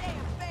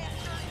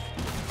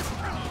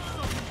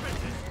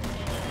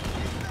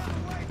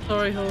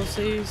 Sorry,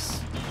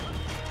 horses.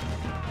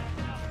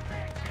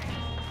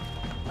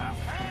 I've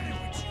had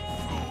it with you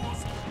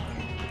fools!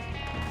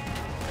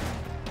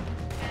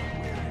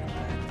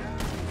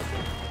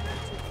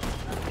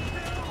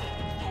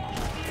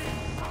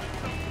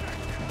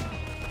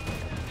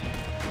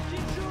 Keep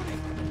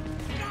shooting!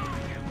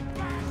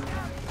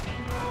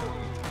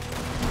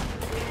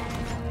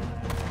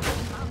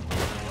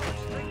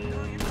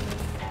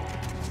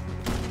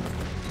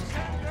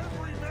 Send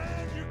every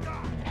man you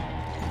got!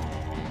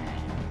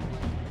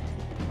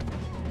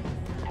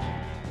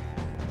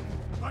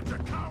 Bunch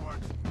of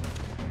cowards!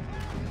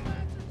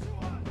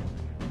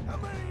 How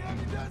many of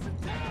you does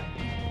it take?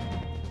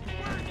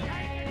 We're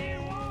taking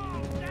you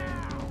all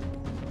now!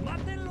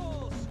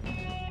 Mátenlos!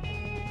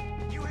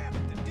 You have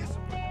the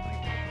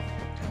discipline!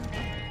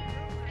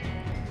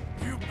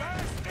 You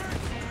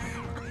bastards!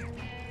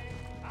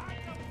 I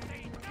don't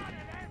see none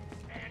of them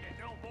standing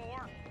no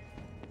more!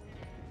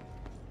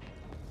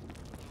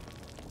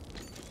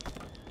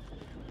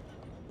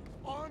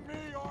 On me,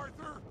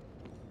 Arthur!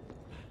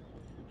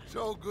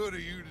 So good of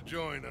you to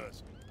join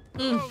us.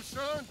 Hello,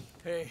 son.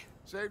 Hey,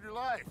 Saved your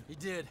life. he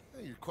did.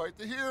 Hey, you're quite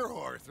the hero,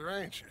 Arthur,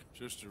 ain't you?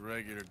 Just a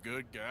regular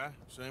good guy,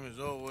 same as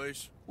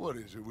always. What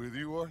is it with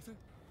you, Arthur?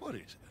 What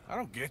is it? I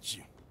don't get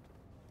you.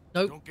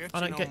 Nope, Don't get I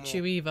you don't no get more.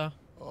 you either.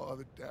 Oh,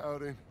 the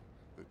doubting.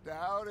 The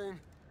doubting.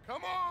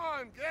 Come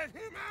on, get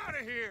him out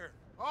of here.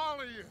 All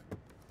of you.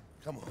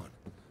 Come on.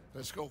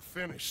 Let's go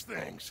finish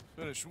things.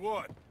 Finish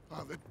what?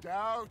 Oh, the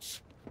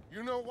doubts.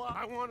 You know why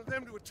I wanted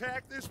them to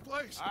attack this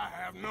place? I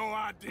have no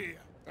idea.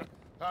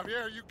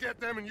 Javier, you get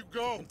them and you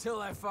go. Until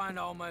I find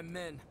all my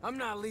men, I'm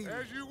not leaving.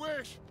 As you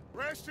wish.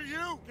 Rest of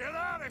you, get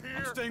out of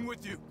here. I'm staying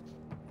with you.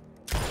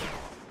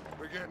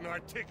 We're getting our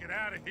ticket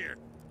out of here.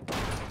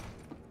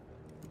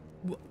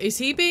 Is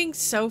he being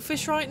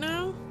selfish right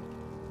now?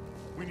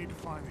 We need to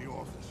find the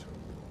office.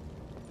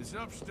 It's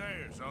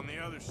upstairs on the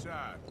other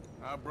side.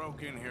 I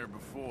broke in here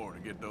before to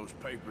get those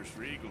papers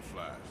for Eagle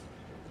Flies.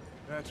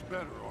 That's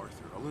better,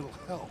 Arthur. A little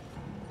help.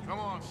 Come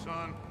on,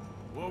 son.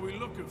 What are we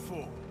looking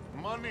for?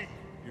 Money,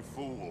 you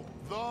fool.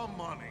 The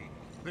money.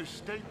 There's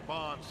state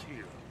bonds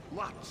here.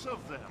 Lots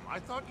of them. I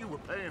thought you were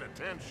paying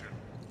attention.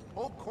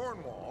 Old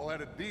Cornwall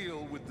had a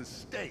deal with the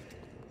state.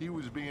 He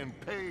was being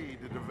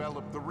paid to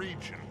develop the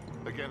region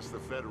against the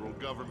federal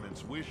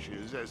government's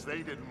wishes, as they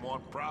didn't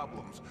want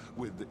problems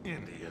with the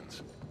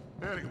Indians.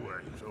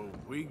 Anyway, So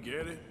we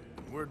get it,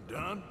 and we're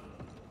done?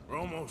 We're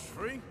almost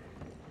free?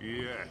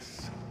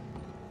 yes.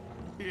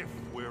 If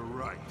we're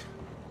right.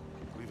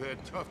 We've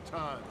had tough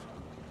times.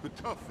 The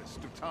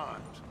toughest of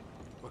times.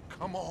 But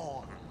come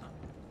on.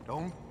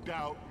 Don't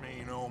doubt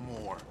me no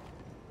more.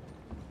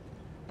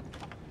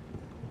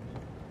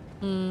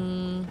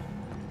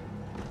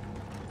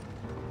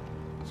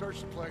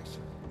 Search the place.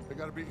 They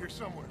gotta be here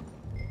somewhere.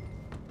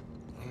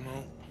 I don't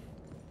know.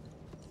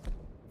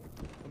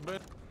 I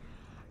bet.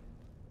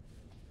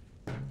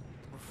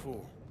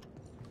 Before.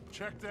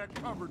 Check that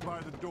cupboard by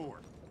the door.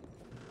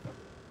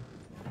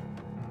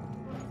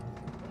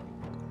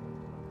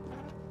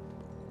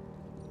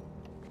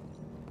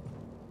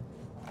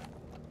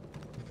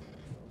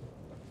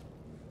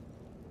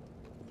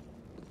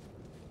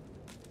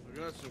 I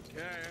got some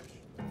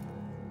cash.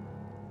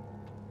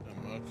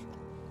 Not much.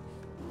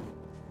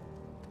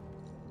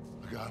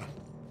 I got him.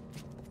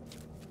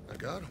 I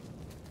got him.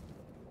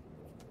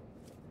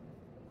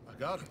 I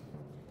got him.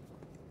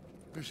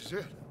 This is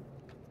it.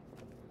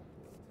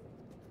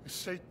 It's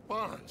state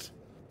bonds.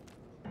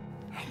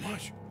 How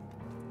much?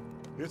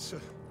 It's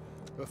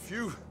a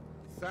few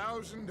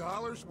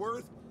 $1,000s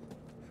worth,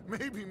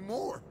 maybe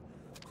more.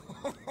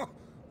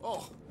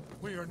 Oh,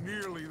 we are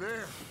nearly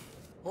there.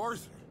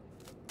 Arthur,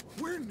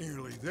 we're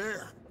nearly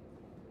there.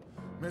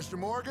 Mr.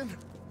 Morgan,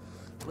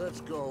 let's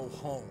go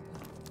home.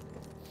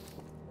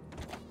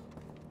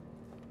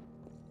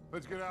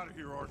 Let's get out of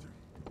here, Arthur.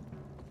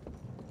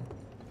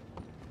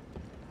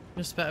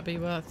 This better be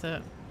worth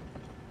it.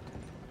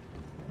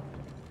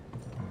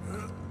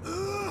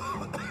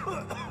 Oh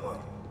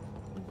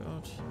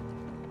God.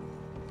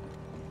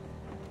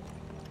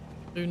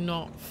 Do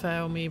not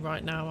fail me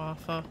right now,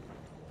 Arthur.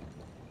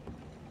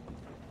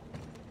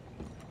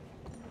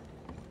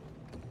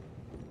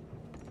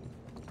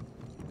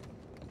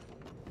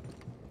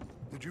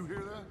 Did you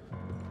hear that?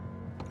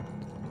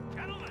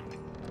 Gentlemen,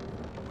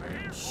 we're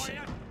here for you.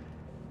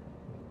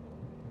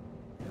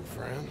 Your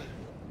friend?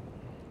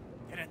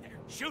 Get in there.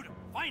 Shoot him.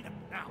 Find him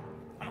now.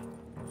 Come on.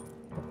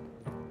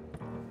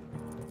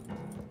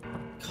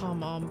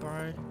 Come on,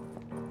 bro.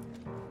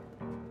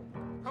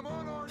 Come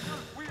on, Arthur.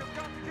 We have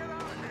got to get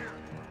out of here.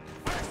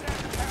 Where's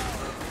that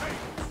tower? Hey,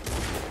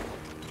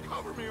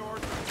 Cover me,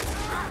 Arthur.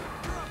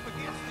 you're up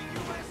against the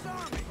U.S.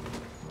 Army.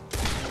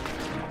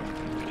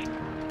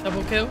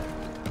 Double kill.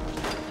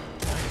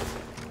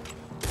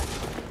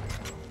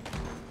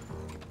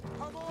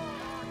 Come on,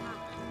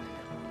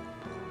 Arthur.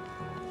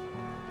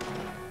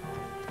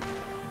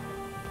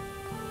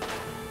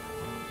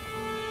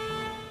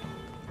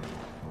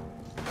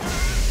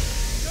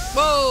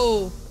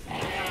 Whoa!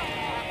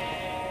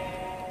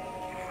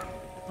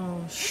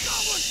 Oh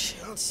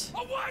shit! A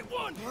white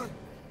one.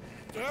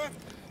 Dad?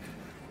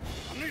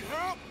 I need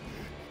help.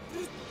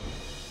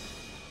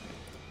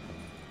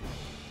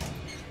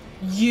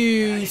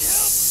 You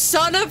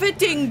son of a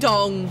ding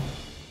dong!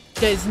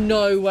 There's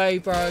no way,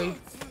 bro.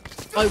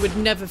 I would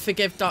never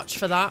forgive Dutch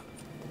for that.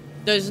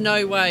 There's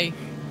no way.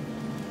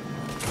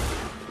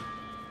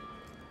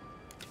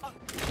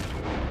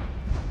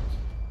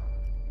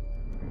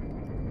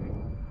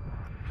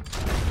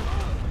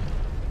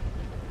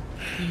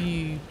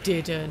 You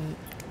didn't.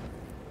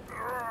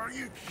 Oh,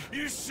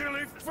 you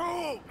silly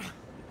fool!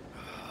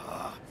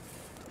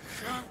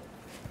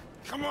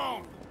 Come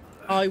on!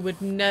 I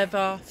would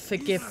never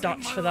forgive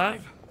Dutch for that.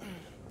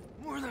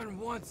 More than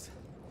once.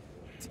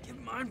 To give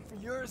mine for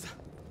yours.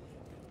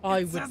 I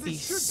It's would as be. it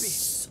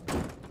should be.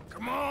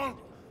 Come on!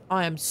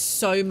 I am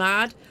so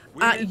mad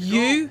at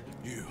you.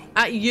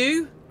 At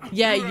you.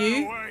 Yeah,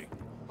 you.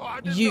 Oh,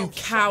 I didn't You know such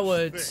a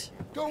coward. thing.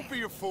 Don't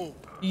be a fool.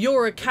 You're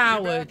a We'll be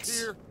coward. back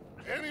here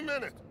any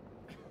minute.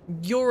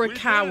 You're a We did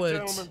it, coward.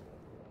 gentlemen.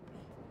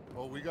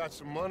 Oh, we got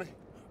some money.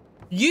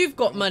 You've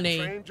got money.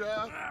 Train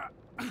job.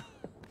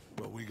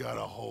 But we got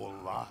a whole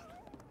lot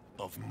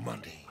of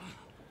money.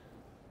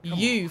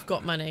 You've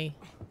got money.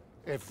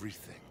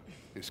 Everything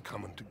is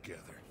coming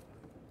together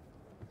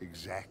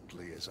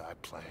exactly as I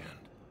planned.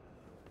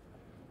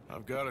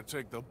 I've got to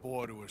take the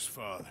boy to his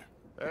father.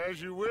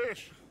 As you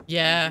wish.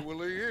 Yeah.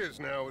 Usually is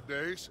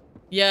nowadays.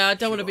 Yeah, I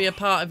don't want to be a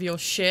part of your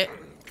shit.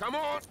 Come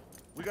on.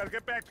 We got to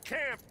get back to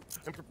camp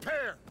and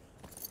prepare.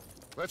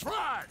 Let's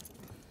ride.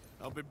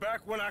 I'll be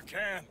back when I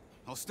can.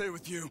 I'll stay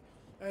with you.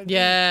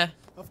 Yeah.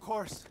 Of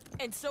course.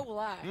 And so will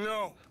I.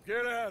 No,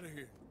 get out of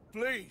here.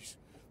 Please.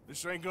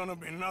 This ain't gonna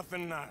be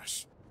nothing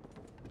nice.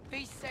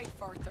 Be safe,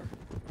 Arthur.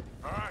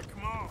 All right,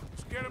 come on.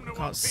 Let's get him to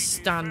Can't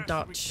stand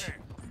Dutch.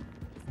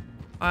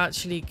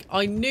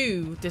 I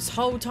knew this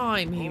whole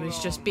time he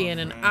was just being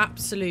an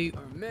absolute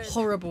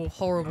horrible,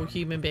 horrible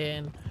human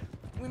being.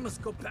 We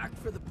must go back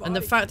for the body. And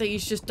the fact that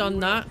he's just done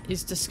that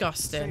is Save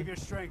disgusting. your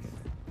strength.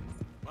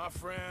 My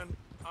friend,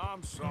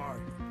 I'm sorry.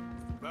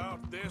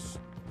 About this.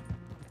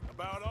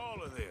 About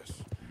all of this.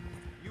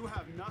 You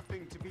have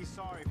nothing to be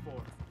sorry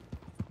for.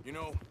 You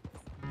know,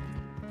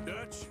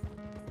 Dutch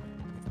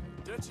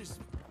is...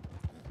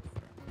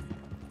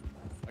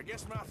 I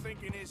guess my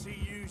thinking is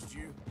he used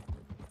you.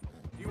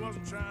 He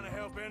wasn't trying to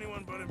help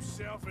anyone but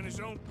himself and his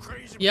own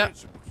crazy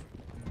principles.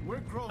 We're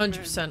grown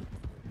 100%. men.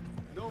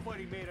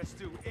 Nobody made us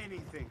do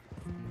anything.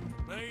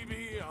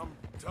 Maybe I'm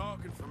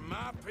talking for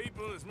my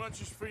people as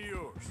much as for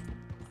yours.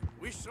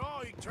 We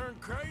saw he turned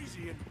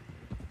crazy and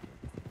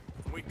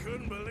we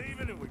couldn't believe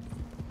it and we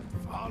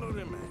followed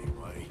him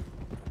anyway.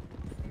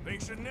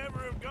 Things should never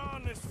have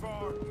gone this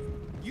far.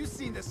 You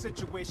seen the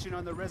situation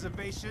on the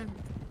reservation?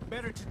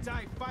 Better to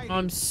die fighting.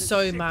 I'm than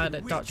so sick mad and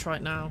at weak. Dutch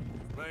right now.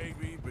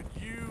 Maybe, but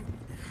you...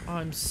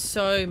 I'm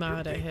so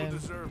mad at people him.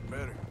 deserve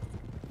better.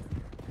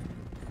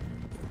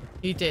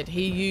 He did.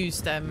 He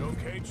used them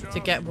Okay, Charles? to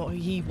get what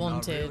he Not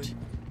wanted. really.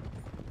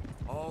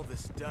 All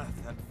this death,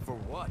 and for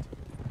what?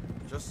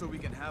 Just so we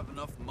can have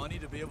enough money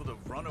to be able to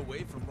run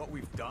away from what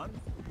we've done?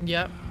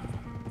 Yep.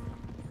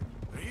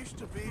 There used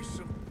to be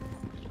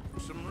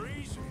some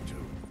reason to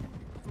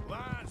it.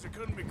 Lines that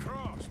couldn't be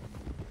crossed.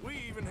 We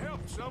even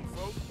helped some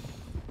folk.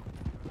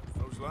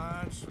 Those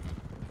lines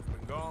have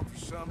been gone for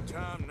some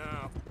time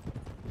now.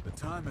 The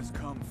time has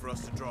come for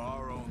us to draw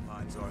our own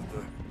lines,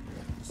 Arthur.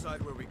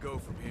 Decide where we go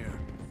from here.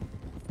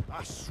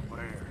 I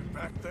swear,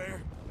 back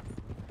there,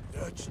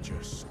 Dutch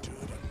just stood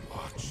and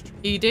watched.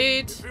 He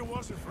did. If it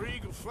wasn't for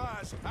Eagle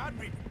Flies, I'd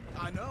be...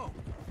 I know.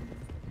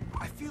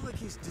 I feel like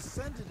he's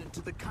descended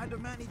into the kind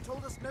of man he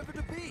told us never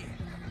to be.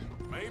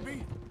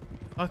 Maybe.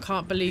 I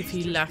can't believe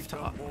he left.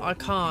 I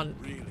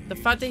can't. The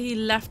fact that he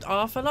left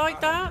Arthur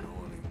like that.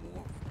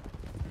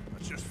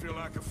 I just feel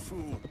like a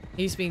fool.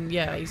 He's been,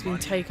 yeah, he's been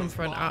taken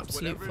for an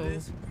absolute Whatever it fool.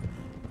 is,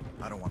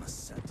 I don't want a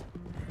cent.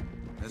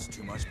 There's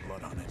too much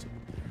blood on it.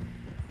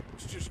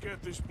 Let's just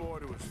get this boy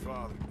to his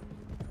father.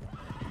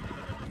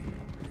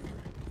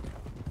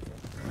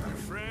 Your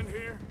friend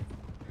here?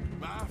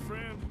 My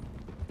friend?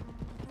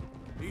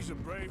 He's a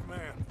brave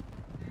man.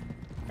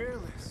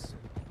 Fearless.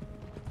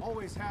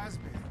 Always has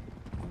been.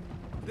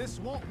 This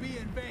won't be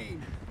in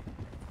vain.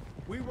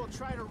 We will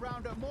try to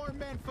round up more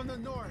men from the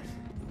north,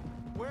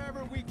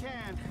 wherever we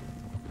can.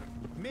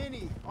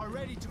 Many are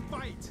ready to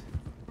fight.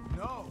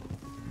 No,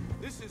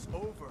 this is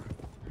over.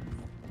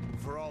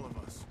 For all of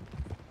us.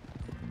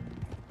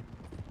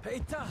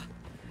 Peter!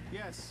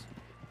 Yes.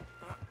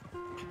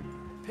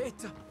 Peter!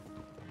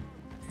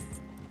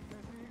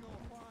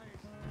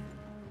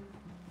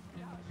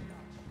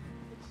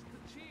 It's the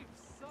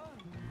chief's son.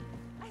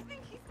 I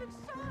think he's been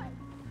shot.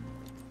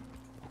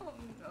 Oh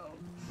no,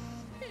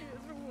 he is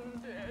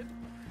wounded.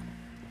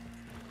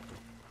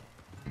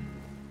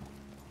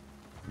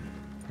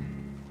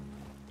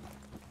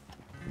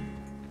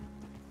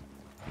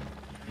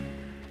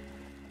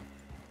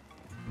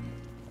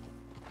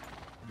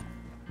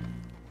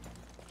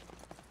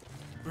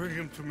 Bring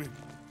him to me.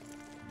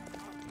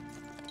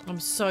 I'm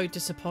so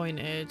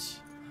disappointed.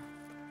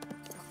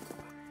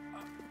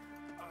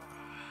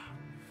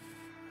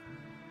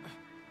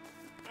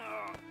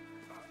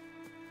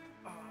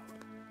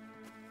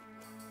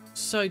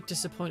 So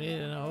disappointed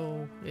in it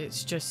all.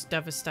 It's just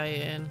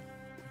devastating.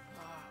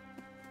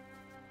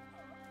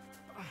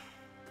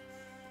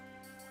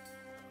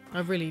 I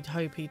really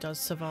hope he does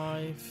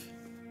survive.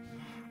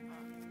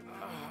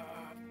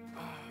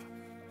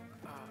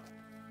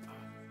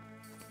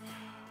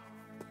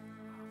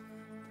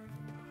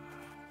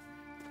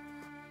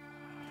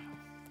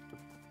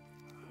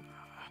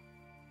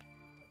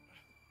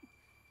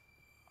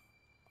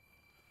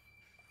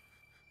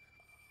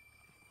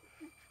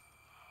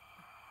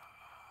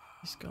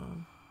 He's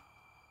gone.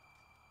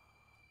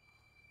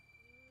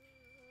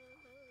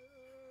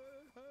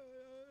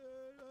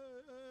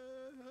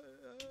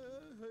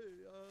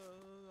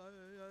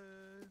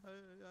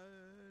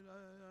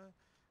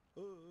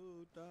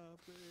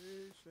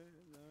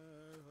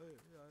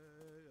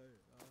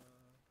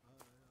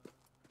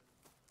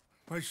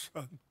 My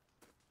son.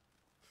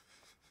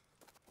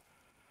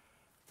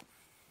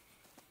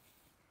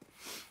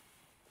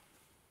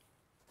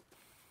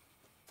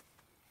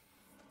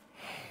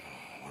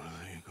 What are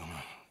they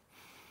gonna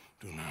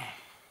do now?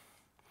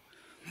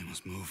 They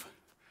must move.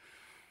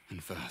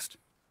 And fast.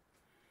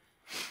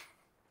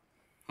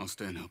 I'll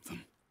stay and help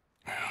them.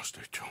 Yeah, I'll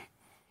stay too.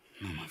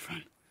 No, my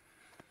friend.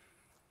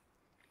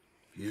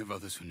 You have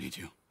others who need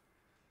you.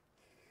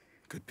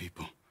 Good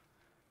people.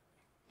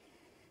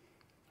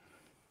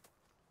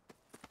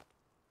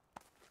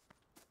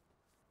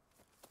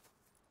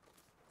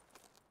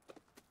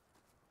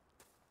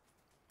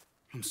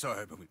 I'm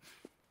sorry, but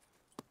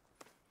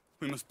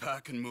we must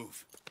pack and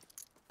move.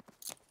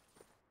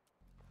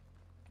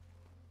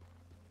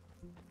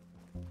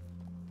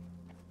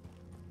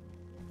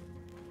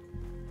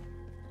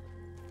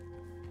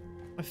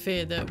 I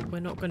fear that we're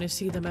not going to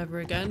see them ever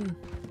again.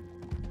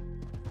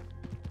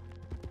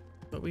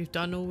 But we've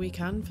done all we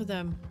can for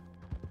them.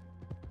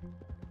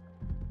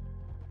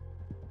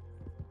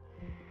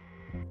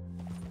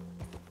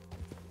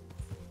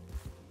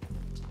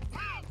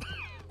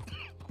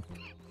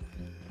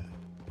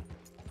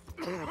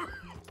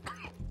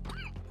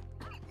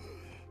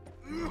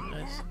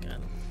 Nice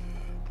again.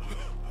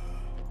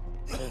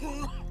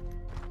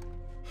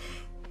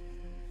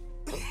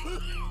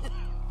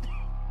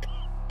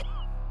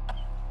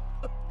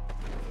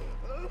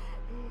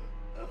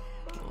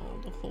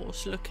 Oh, the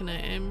horse looking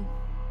at him.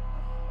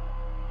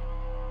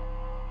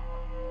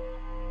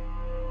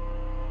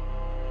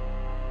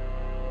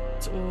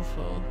 It's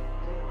awful.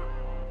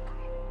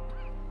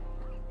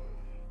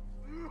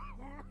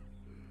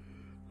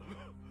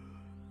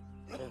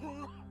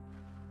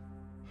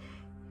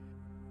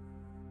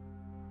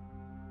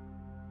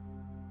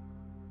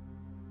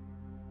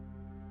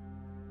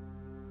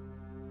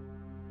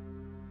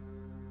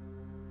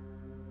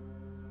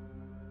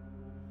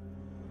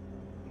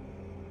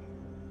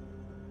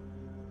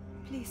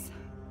 Please,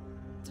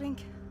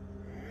 drink.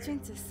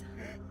 Drink this.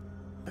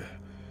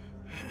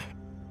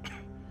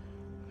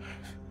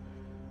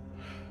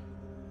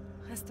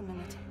 Just a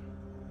minute.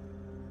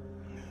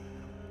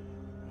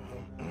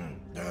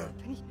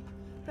 Wenn ich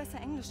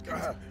besser Englisch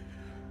könnte.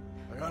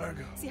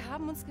 Sie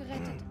haben uns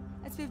gerettet,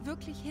 als wir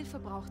wirklich Hilfe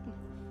brauchten.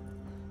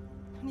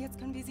 Und jetzt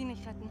können wir sie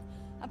nicht retten.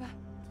 Aber...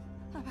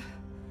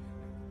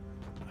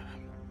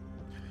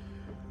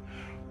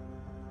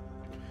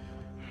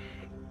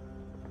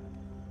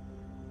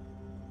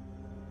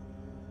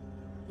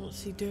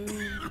 What's he doing?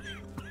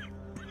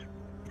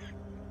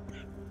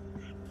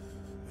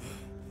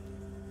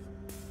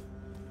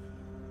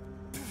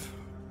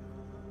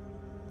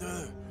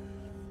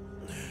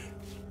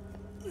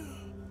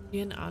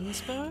 In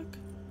Ansberg?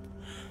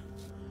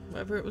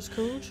 Whatever it was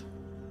called.